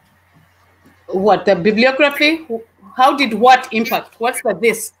 What, the bibliography? How did what impact? What's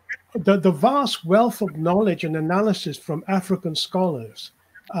this? The vast wealth of knowledge and analysis from African scholars,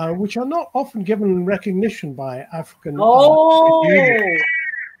 which are not often given recognition by African.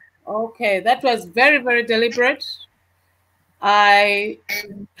 Okay, that was very, very deliberate. I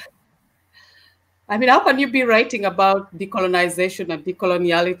mean, how can you be writing about decolonization and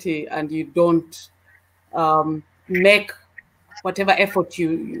decoloniality and you don't make whatever effort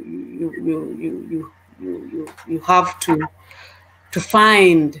you have to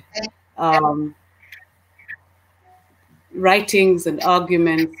find writings and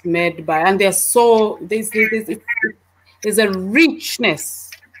arguments made by, and there's a richness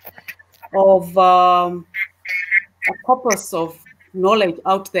of a corpus of knowledge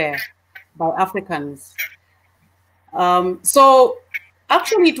out there by Africans. So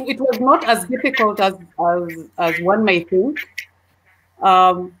actually, it was not as difficult as one may think.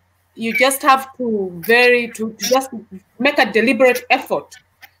 You just have to just make a deliberate effort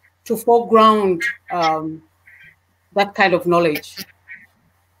to foreground that kind of knowledge.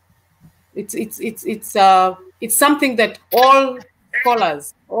 It's something that all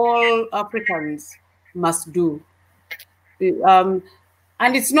scholars, all Africans must do. And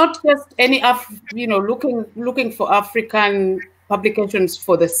it's not just any looking for African publications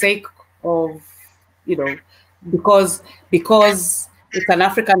for the sake of, because it's an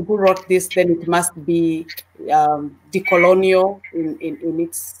African who wrote this, then it must be decolonial in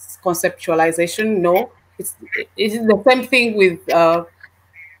its conceptualization. No, it's the same thing with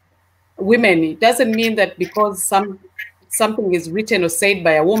women. It doesn't mean that because something is written or said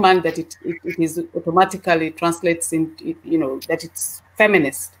by a woman that it is automatically translates into, that it's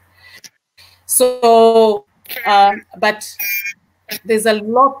feminist. So, but there's a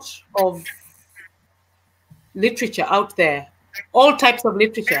lot of literature out there, all types of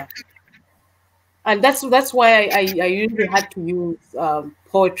literature, and that's why I usually had to use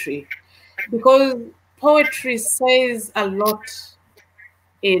poetry, because poetry says a lot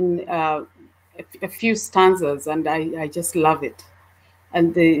in a few stanzas, and I just love it,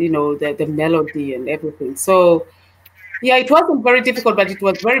 and the melody and everything. So yeah, it wasn't very difficult, but it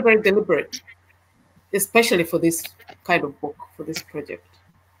was very, very deliberate, especially for this kind of book, for this project.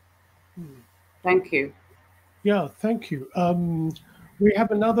 Thank you. Yeah, thank you. We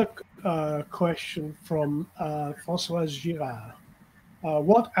have another question from Françoise Girard.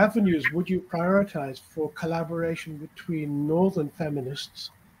 What avenues would you prioritize for collaboration between Northern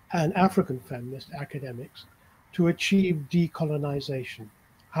feminists and African feminist academics to achieve decolonization?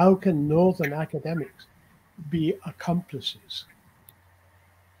 How can Northern academics be accomplices?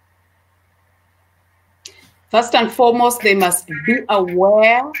 First and foremost, they must be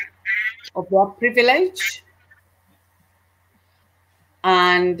aware of their privilege,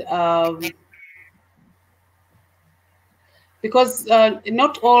 and because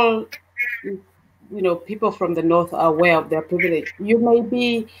not all people from the North are aware of their privilege. You may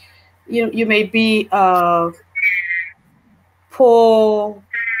be poor,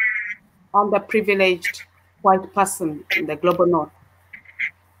 underprivileged white person in the global North,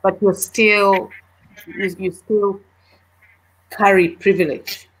 but you still carry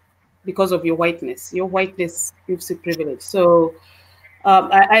privilege because of your whiteness. Your whiteness gives you privilege. So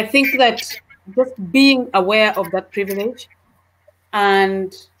I think that just being aware of that privilege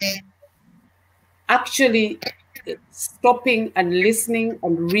and actually stopping and listening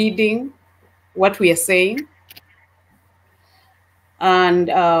and reading what we are saying, and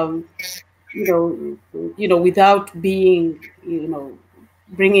without being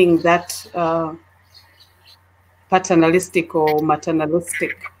bringing that paternalistic or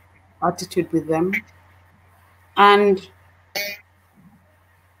maternalistic attitude with them, and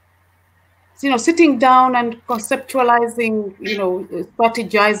sitting down and conceptualizing,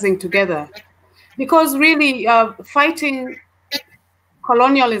 strategizing together, because really fighting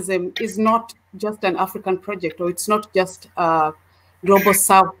colonialism is not just an African project, or it's not just a Global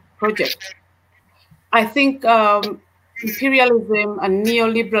South project. I think imperialism and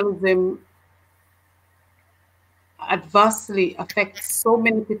neoliberalism adversely affects so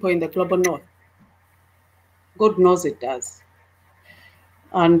many people in the global north. God knows it does.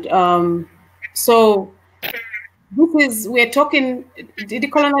 And so we're talking,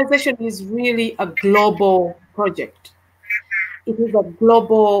 decolonization is really a global project. It is a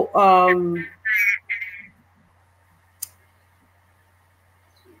global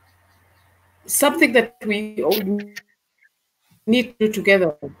something that we all need to do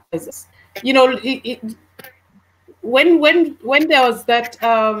together. You know, when there was that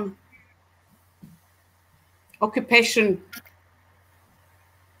occupation,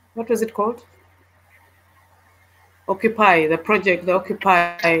 what was it called? Occupy, the project, the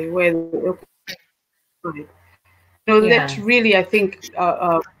Occupy, where the Occupy. You know, that really, I think,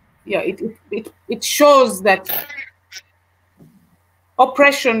 yeah, it shows that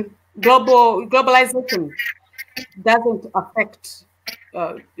oppression, globalization doesn't affect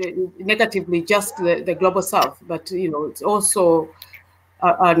negatively just the global south, but you know, it's also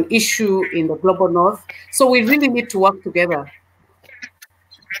an issue in the global north. So we really need to work together.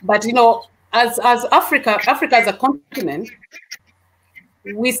 But you know, as Africa as a continent,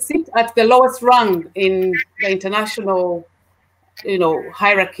 we sit at the lowest rung in the international, you know,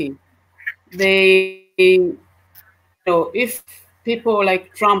 hierarchy. You know, if people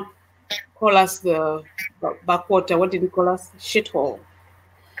like Trump call us the backwater, what did he call us? Shithole.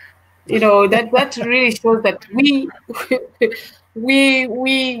 You know, that really shows that we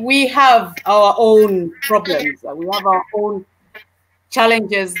have our own problems. We have our own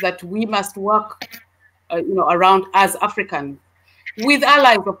challenges that we must work, you know, around as Africans, with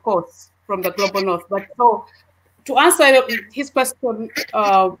allies, of course, from the global north. But so, to answer his question,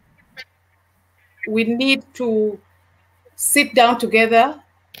 we need to sit down together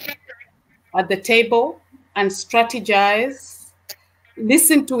at the table and strategize,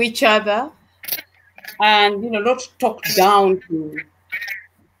 listen to each other, and you know, not talk down to,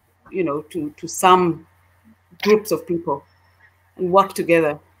 you know, to some groups of people, and work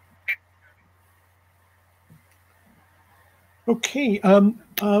together. Okay,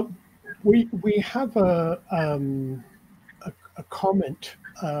 we have a comment.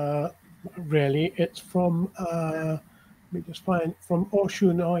 Really, it's from let me just find, from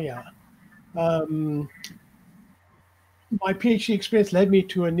Oshunoya. My PhD experience led me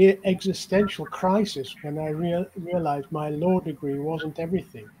to a near existential crisis when I realized my law degree wasn't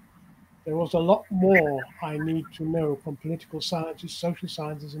everything. There was a lot more I need to know from political sciences, social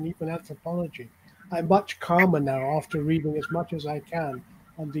sciences, and even anthropology. I'm much calmer now after reading as much as I can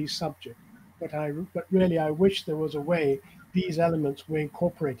on these subjects. But really, I wish there was a way these elements were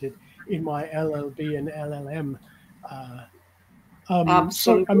incorporated in my LLB and LLM.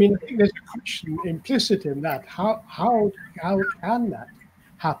 So, I mean, I think there's a question implicit in that. How can that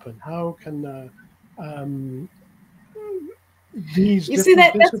happen? How can these? You see,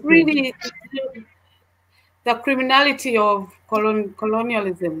 that's really the criminality of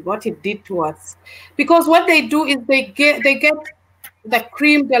colonialism, what it did to us. Because what they do is they get the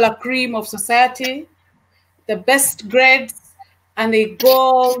cream de la cream of society, the best grades, and they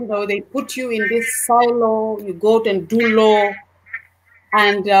go, you know, they put you in this silo, you go out and do law,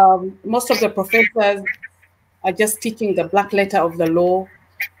 and most of the professors are just teaching the black letter of the law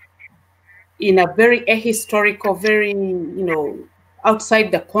in a very ahistorical, very, you know,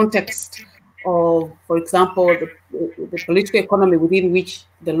 outside the context of, for example, the political economy within which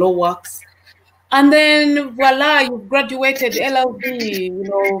the law works. And then voila, you've graduated LLB, you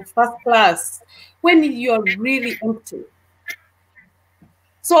know, first class, when you're really empty.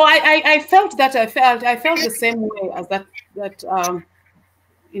 So I felt that I felt the same way as that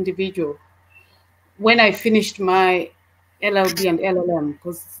individual when I finished my LLB and LLM,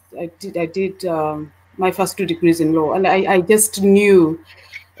 because I did my first 2 degrees in law, and I just knew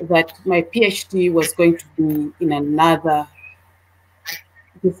that my PhD was going to be in another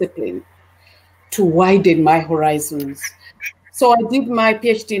discipline to widen my horizons. So I did my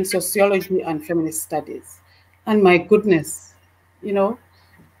PhD in sociology and feminist studies, and my goodness, you know,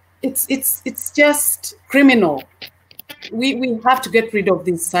 it's just criminal. We have to get rid of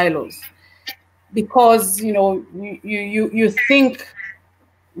these silos, because you know, you think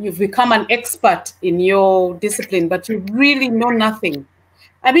you've become an expert in your discipline, but you really know nothing.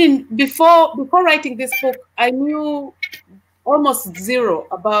 I mean, before writing this book, I knew almost zero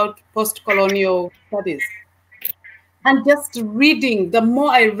about post-colonial studies. And just reading, the more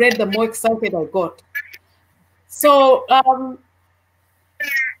I read, the more excited I got. So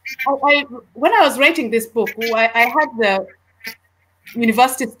when I was writing this book, I had the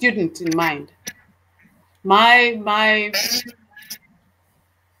university student in mind.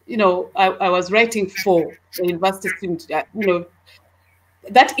 You know, I was writing for a university student. You know,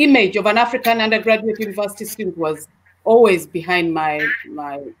 that image of an African undergraduate university student was always behind my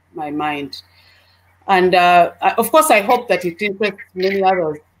mind. And of course, I hope that it interests many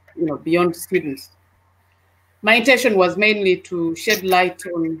others, you know, beyond students. My intention was mainly to shed light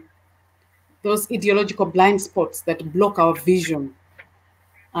on those ideological blind spots that block our vision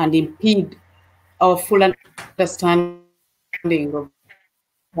and impede our full understanding of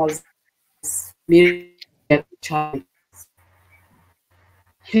challenges.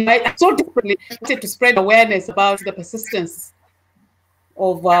 I so desperately wanted to spread awareness about the persistence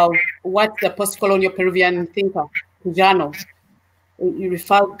of what the post-colonial Peruvian thinker, Pujano,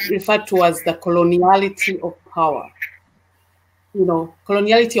 referred to as the coloniality of power. You know,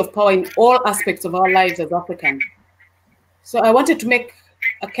 coloniality of power in all aspects of our lives as Africans. So I wanted to make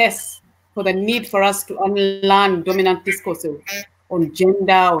a case for the need for us to unlearn dominant discourses on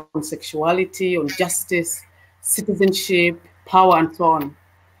gender, on sexuality, on justice, citizenship, power, and so on.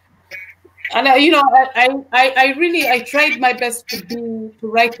 And you know, I tried my best to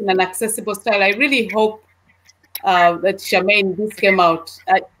write in an accessible style. I really hope that Charmaine, this came out.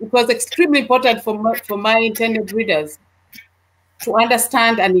 It was extremely important for my intended readers to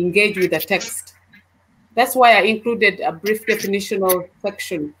understand and engage with the text. That's why I included a brief definitional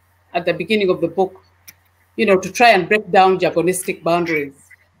section at the beginning of the book, you know, to try and break down jargonistic boundaries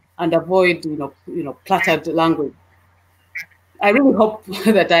and avoid, you know, cluttered language. I really hope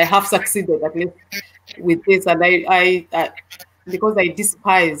that I have succeeded at least with this, and I because I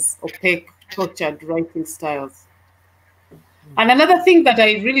despise opaque, tortured writing styles. And another thing that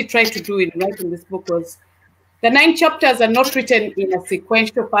I really tried to do in writing this book was the 9 chapters are not written in a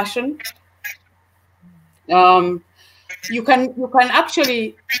sequential fashion. You can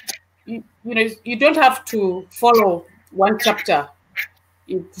actually, you know, you don't have to follow one chapter.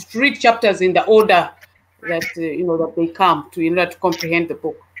 You read chapters in the order that you know that they come to in order to comprehend the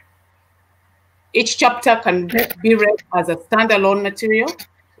book. Each chapter can be read as a standalone material,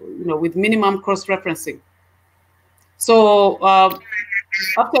 you know, with minimum cross-referencing. So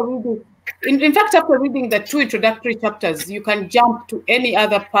after reading, in fact, after reading the 2 introductory chapters, you can jump to any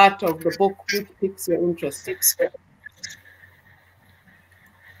other part of the book which piques your interest.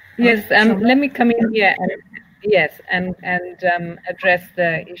 Yes, let me come in here and address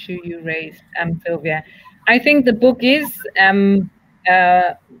the issue you raised, Sylvia. I think the book is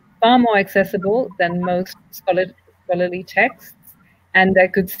far more accessible than most scholarly texts, and I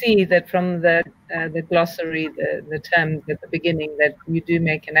could see that from the glossary, the terms at the beginning, that you do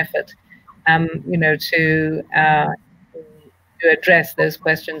make an effort, you know, to address those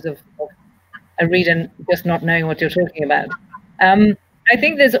questions of a reader just not knowing what you're talking about. I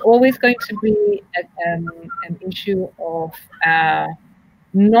think there's always going to be an issue of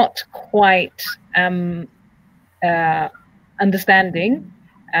not quite understanding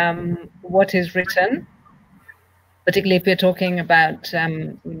what is written, particularly if you're talking about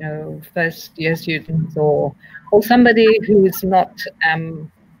you know, first-year students or somebody who is not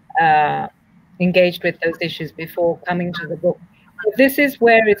engaged with those issues before coming to the book. But this is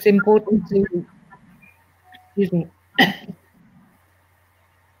where it's important to, excuse me,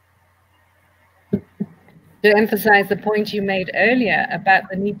 to emphasize the point you made earlier about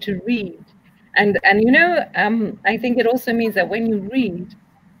the need to read. And you know, I think it also means that when you read,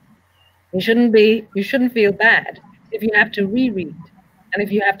 you shouldn't feel bad if you have to reread and if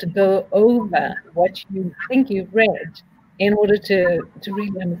you have to go over what you think you've read in order to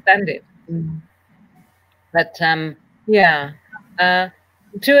really understand it. But yeah,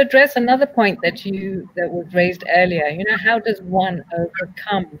 to address another point that was raised earlier, you know, how does one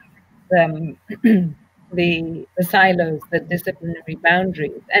overcome the silos, the disciplinary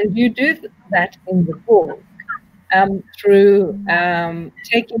boundaries? And you do that in the book through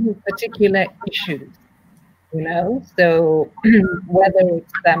taking particular issues, you know, so whether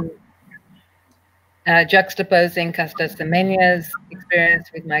it's juxtaposing Caster Semenya's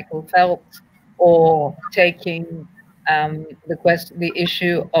experience with Michael Phelps, or taking the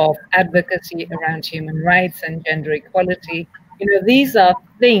issue of advocacy around human rights and gender equality. You know, these are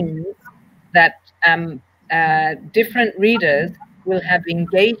things that different readers will have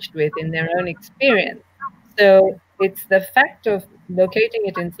engaged with in their own experience. So it's the fact of locating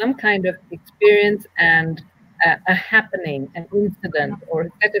it in some kind of experience and a happening, an incident or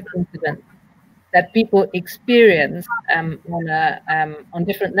a set of incidents that people experience on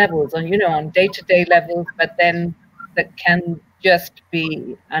different levels, on, you know, on day-to-day levels, but then that can just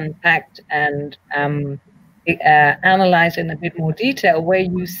be unpacked and analyzed in a bit more detail, where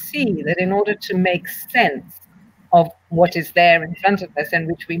you see that in order to make sense of what is there in front of us and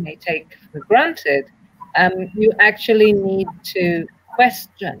which we may take for granted, you actually need to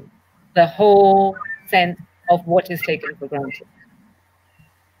question the whole sense of what is taken for granted.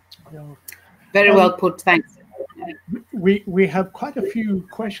 Very well put. Thanks. We have quite a few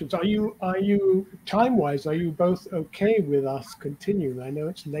questions. Are you time-wise? Are you both okay with us continuing? I know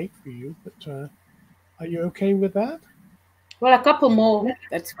it's late for you, but are you okay with that? Well, a couple more.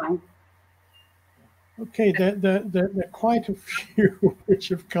 That's fine. Okay, there are quite a few which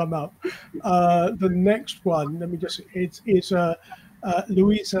have come up. The next one, let me just, it's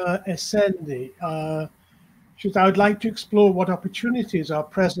Louisa Essendi. She says, I would like to explore what opportunities are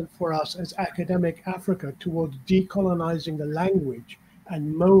present for us as academic Africa towards decolonizing the language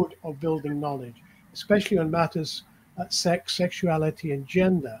and mode of building knowledge, especially on matters sex, sexuality, and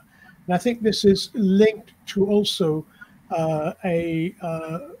gender. And I think this is linked to also a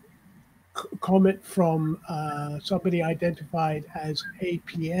comment from somebody identified as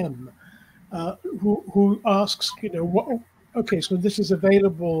APM, who asks, you know, what? Okay, so this is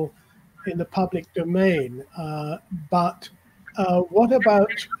available in the public domain, but what about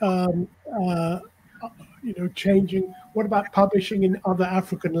you know, changing? What about publishing in other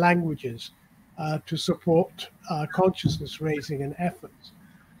African languages to support consciousness raising and efforts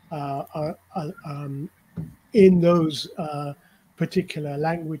in those particular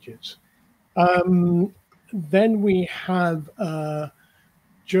languages? Then we have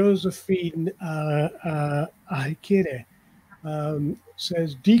Josephine Ahikire,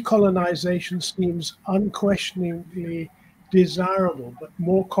 says decolonization seems unquestioningly desirable, but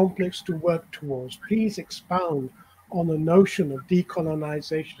more complex to work towards. Please expound on the notion of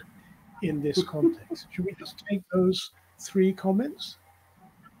decolonization in this context. Should we just take those three comments?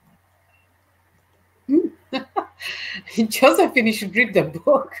 Josephine, you should read the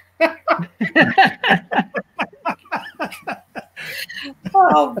book.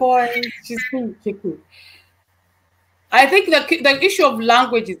 Oh boy, she's being tricky. I think the issue of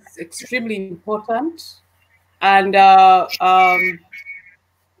language is extremely important, and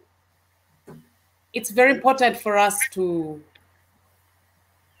it's very important for us to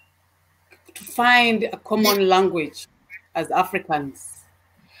find a common language as Africans,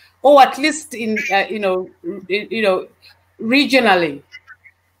 or at least in regionally,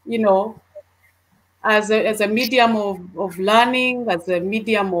 as a medium of learning, as a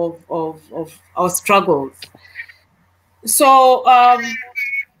medium of our struggles. So I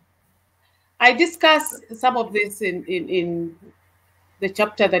discuss some of this in the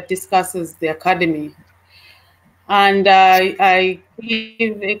chapter that discusses the academy, and I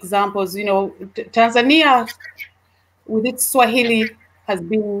give examples. Tanzania, with its Swahili, has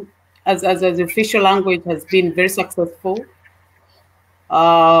been as an official language, has been very successful.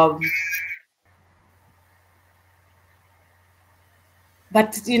 But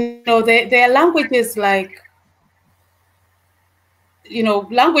there are languages like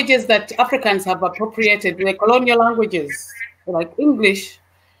languages that Africans have appropriated, the colonial languages like English,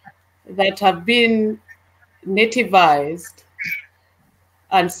 that have been nativized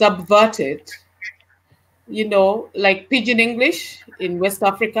and subverted, like Pidgin English in West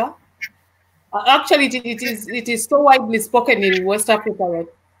Africa. Actually, it is so widely spoken in West Africa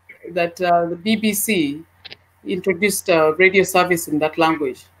that the BBC introduced a radio service in that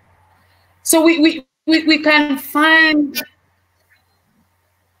language. So we can find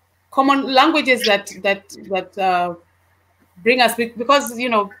common languages that bring us, because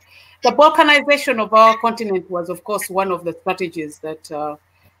the balkanization of our continent was, of course, one of the strategies that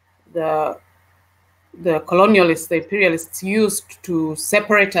the colonialists, the imperialists, used to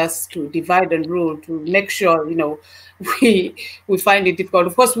separate us, to divide and rule, to make sure we find it difficult.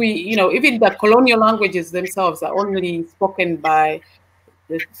 Of course, even the colonial languages themselves are only spoken by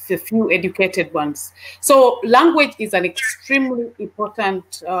the few educated ones. So language is an extremely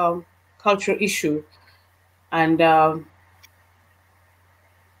important cultural issue, and as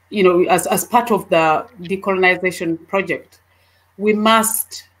part of the decolonization project, we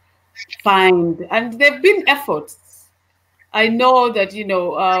must find, and there have been efforts. I know that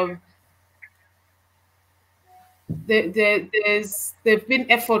there've been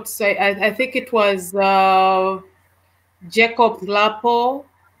efforts. I think it was Jacob Glapo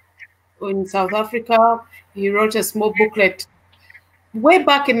in South Africa. He wrote a small booklet way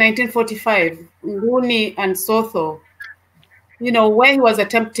back in 1945, Nguni and Sotho, where he was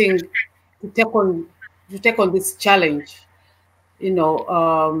attempting to take on this challenge,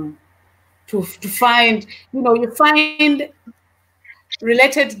 to find, you find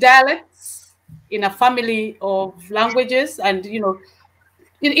related dialects in a family of languages. And, you know,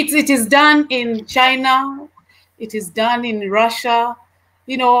 it is done in China, it is done in Russia,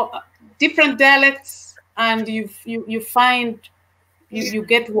 you know, different dialects, and you find, you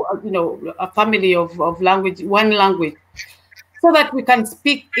get, you know, a family of language, one language, so that we can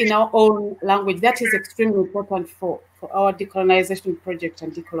speak in our own language. That is extremely important for our decolonization project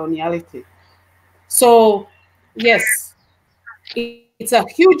and decoloniality. So yes, it's a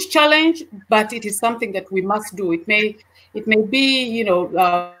huge challenge, but it is something that we must do. It may be, you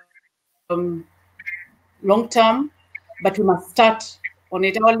know, long term, but we must start on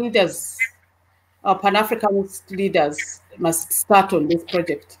it. Our leaders, our Pan-Africanist leaders, must start on this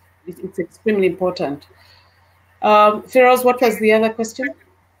project. It's extremely important. Firoze, what was the other question?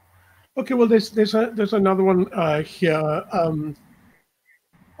 Okay, well, there's another one here.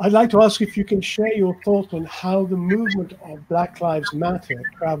 I'd like to ask if you can share your thoughts on how the movement of Black Lives Matter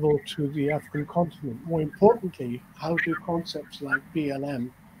traveled to the African continent. More importantly, how do concepts like BLM,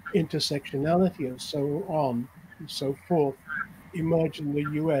 intersectionality, and so on and so forth emerge in the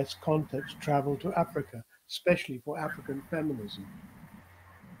US context, travel to Africa, especially for African feminism?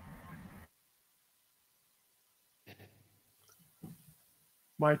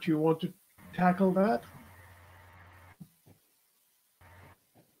 Might you want to tackle that?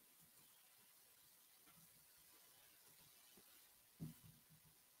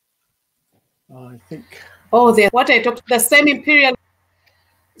 I think. Oh, what I talked, the same imperial.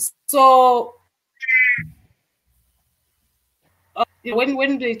 So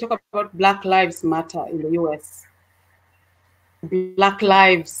when they talk about Black Lives Matter in the US, Black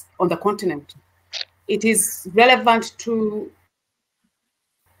lives on the continent, it is relevant to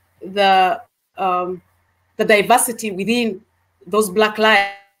the diversity within those Black lives.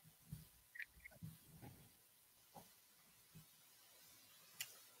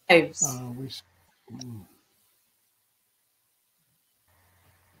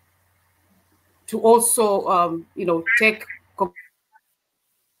 To also, you know, take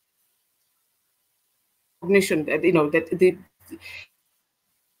cognition that, you know, that the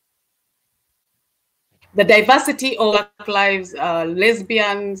diversity of Black lives,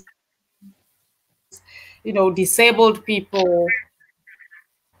 lesbians, you know, disabled people,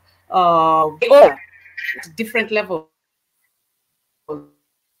 at different levels.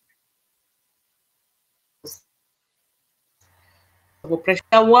 Of oppression.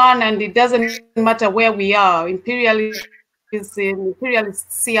 One, and it doesn't matter where we are. Imperialists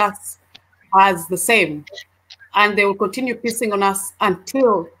see us as the same, and they will continue pissing on us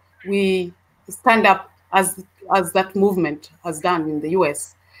until we stand up as that movement has done in the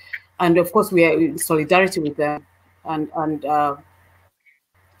US. And of course, we are in solidarity with them and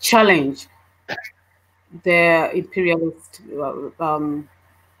challenge their imperialist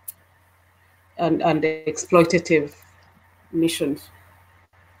and exploitative missions.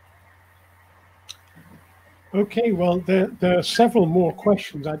 Okay, well, there are several more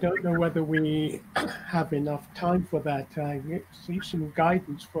questions. I don't know whether we have enough time for that. I see some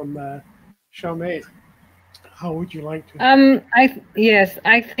guidance from Charmaine. How would you like to? Yes,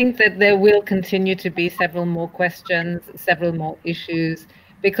 I think that there will continue to be several more questions, several more issues,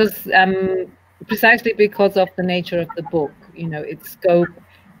 because precisely because of the nature of the book, you know, its scope,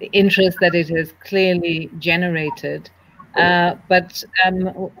 the interest that it has clearly generated. But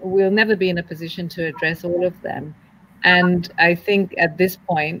we'll never be in a position to address all of them. And I think at this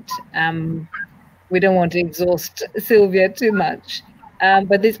point, we don't want to exhaust Sylvia too much.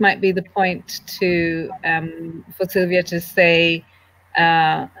 But this might be the point to for Sylvia to say,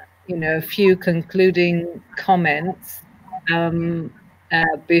 you know, a few concluding comments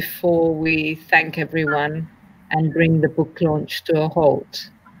before we thank everyone and bring the book launch to a halt.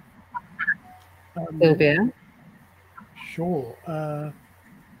 Sylvia? Sure.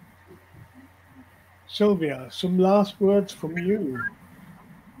 Sylvia, some last words from you.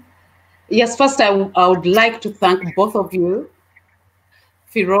 Yes, first I would like to thank both of you,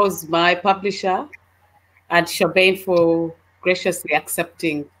 Firoze, my publisher, and Charmaine for graciously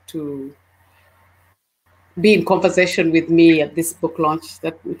accepting to be in conversation with me at this book launch.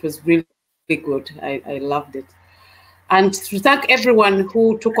 It was really good. I loved it. And to thank everyone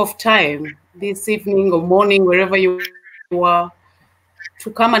who took off time this evening or morning, wherever you are,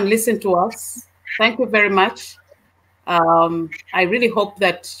 to come and listen to us. Thank you very much. I really hope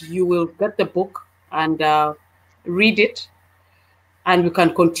that you will get the book and read it, and we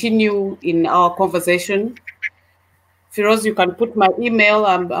can continue in our conversation. Firoze, you can put my email.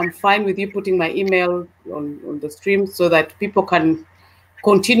 I'm fine with you putting my email on the stream so that people can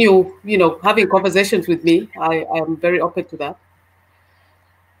continue, you know, having conversations with me. I am very open to that.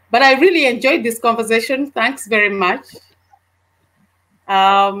 But I really enjoyed this conversation. Thanks very much.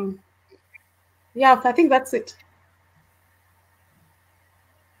 Yeah, I think that's it.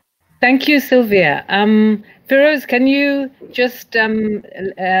 Thank you, Sylvia. Firoze, can you just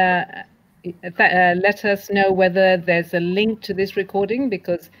let us know whether there's a link to this recording,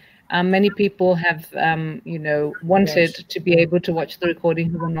 because many people have, wanted to be able to watch the recording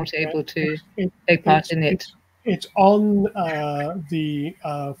who were not able to take part in it. It's on the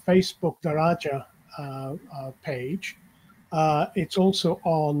Facebook Daraja page. It's also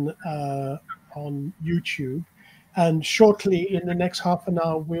on YouTube, and shortly in the next half an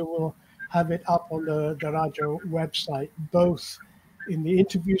hour we will have it up on the Daraja website, both in the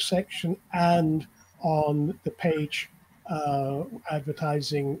interview section and on the page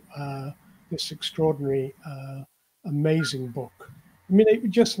advertising this extraordinary, amazing book. I mean, it's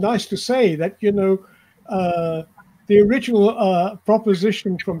just nice to say that, the original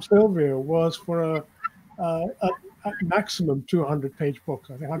proposition from Sylvia was for a maximum 200-page book,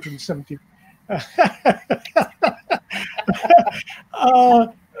 I think 170.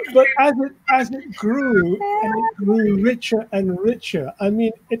 But as it grew, and it grew richer and richer, I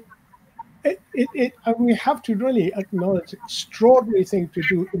mean, we have to really acknowledge, extraordinary thing to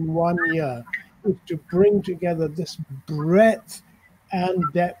do in 1 year is to bring together this breadth and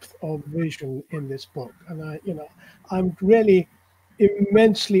depth of vision in this book. And I'm really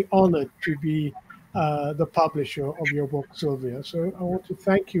immensely honored to be the publisher of your book, Sylvia. So I want to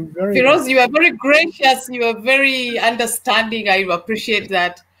thank you very much. Firoze, you are very gracious. You are very understanding. I appreciate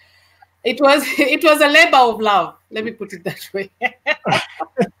that. It was a labor of love. Let me put it that way.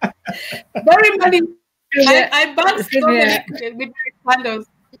 Very many. I burned so many candles.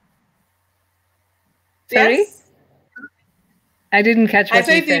 Sorry? Yes? I didn't catch what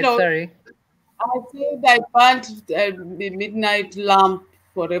you said. Sorry. I said I burnt the midnight lamp,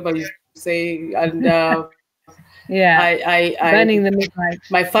 whatever you say, and yeah, burning the midnight.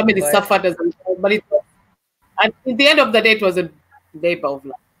 My family suffered as well, but at the end of the day, it was a labor of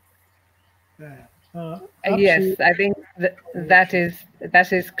love. Yes, I think that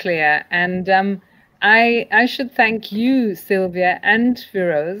is clear, and I should thank you, Sylvia and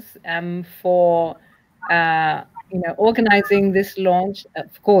Firoze, for organizing this launch.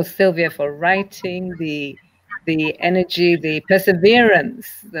 Of course, Sylvia for writing, the energy, the perseverance.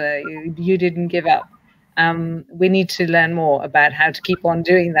 You didn't give up. We need to learn more about how to keep on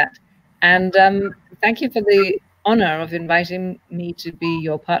doing that. And thank you for the honor of inviting me to be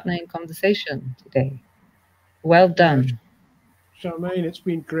your partner in conversation today. Well done. Charmaine, it's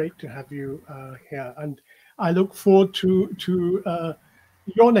been great to have you here, and I look forward to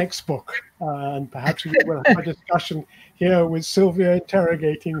your next book, and perhaps we will have a discussion here with Sylvia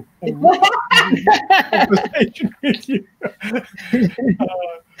interrogating and conversation with you.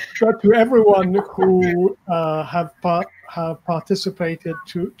 But to everyone who have participated,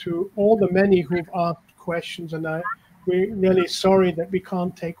 to all the many who've asked questions, and we're really sorry that we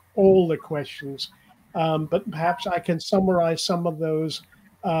can't take all the questions, but perhaps I can summarize some of those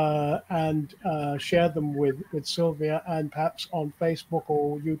and share them with Sylvia, and perhaps on Facebook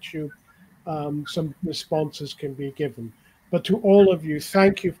or YouTube some responses can be given. But to all of you,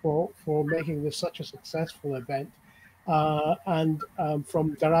 thank you for making this such a successful event. And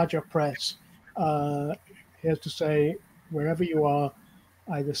from Daraja Press, here's to say, wherever you are,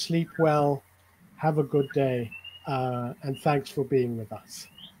 either sleep well, have a good day, and thanks for being with us.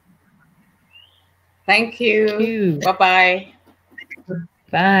 Thank you. Bye-bye.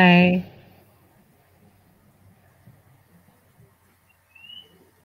 Bye.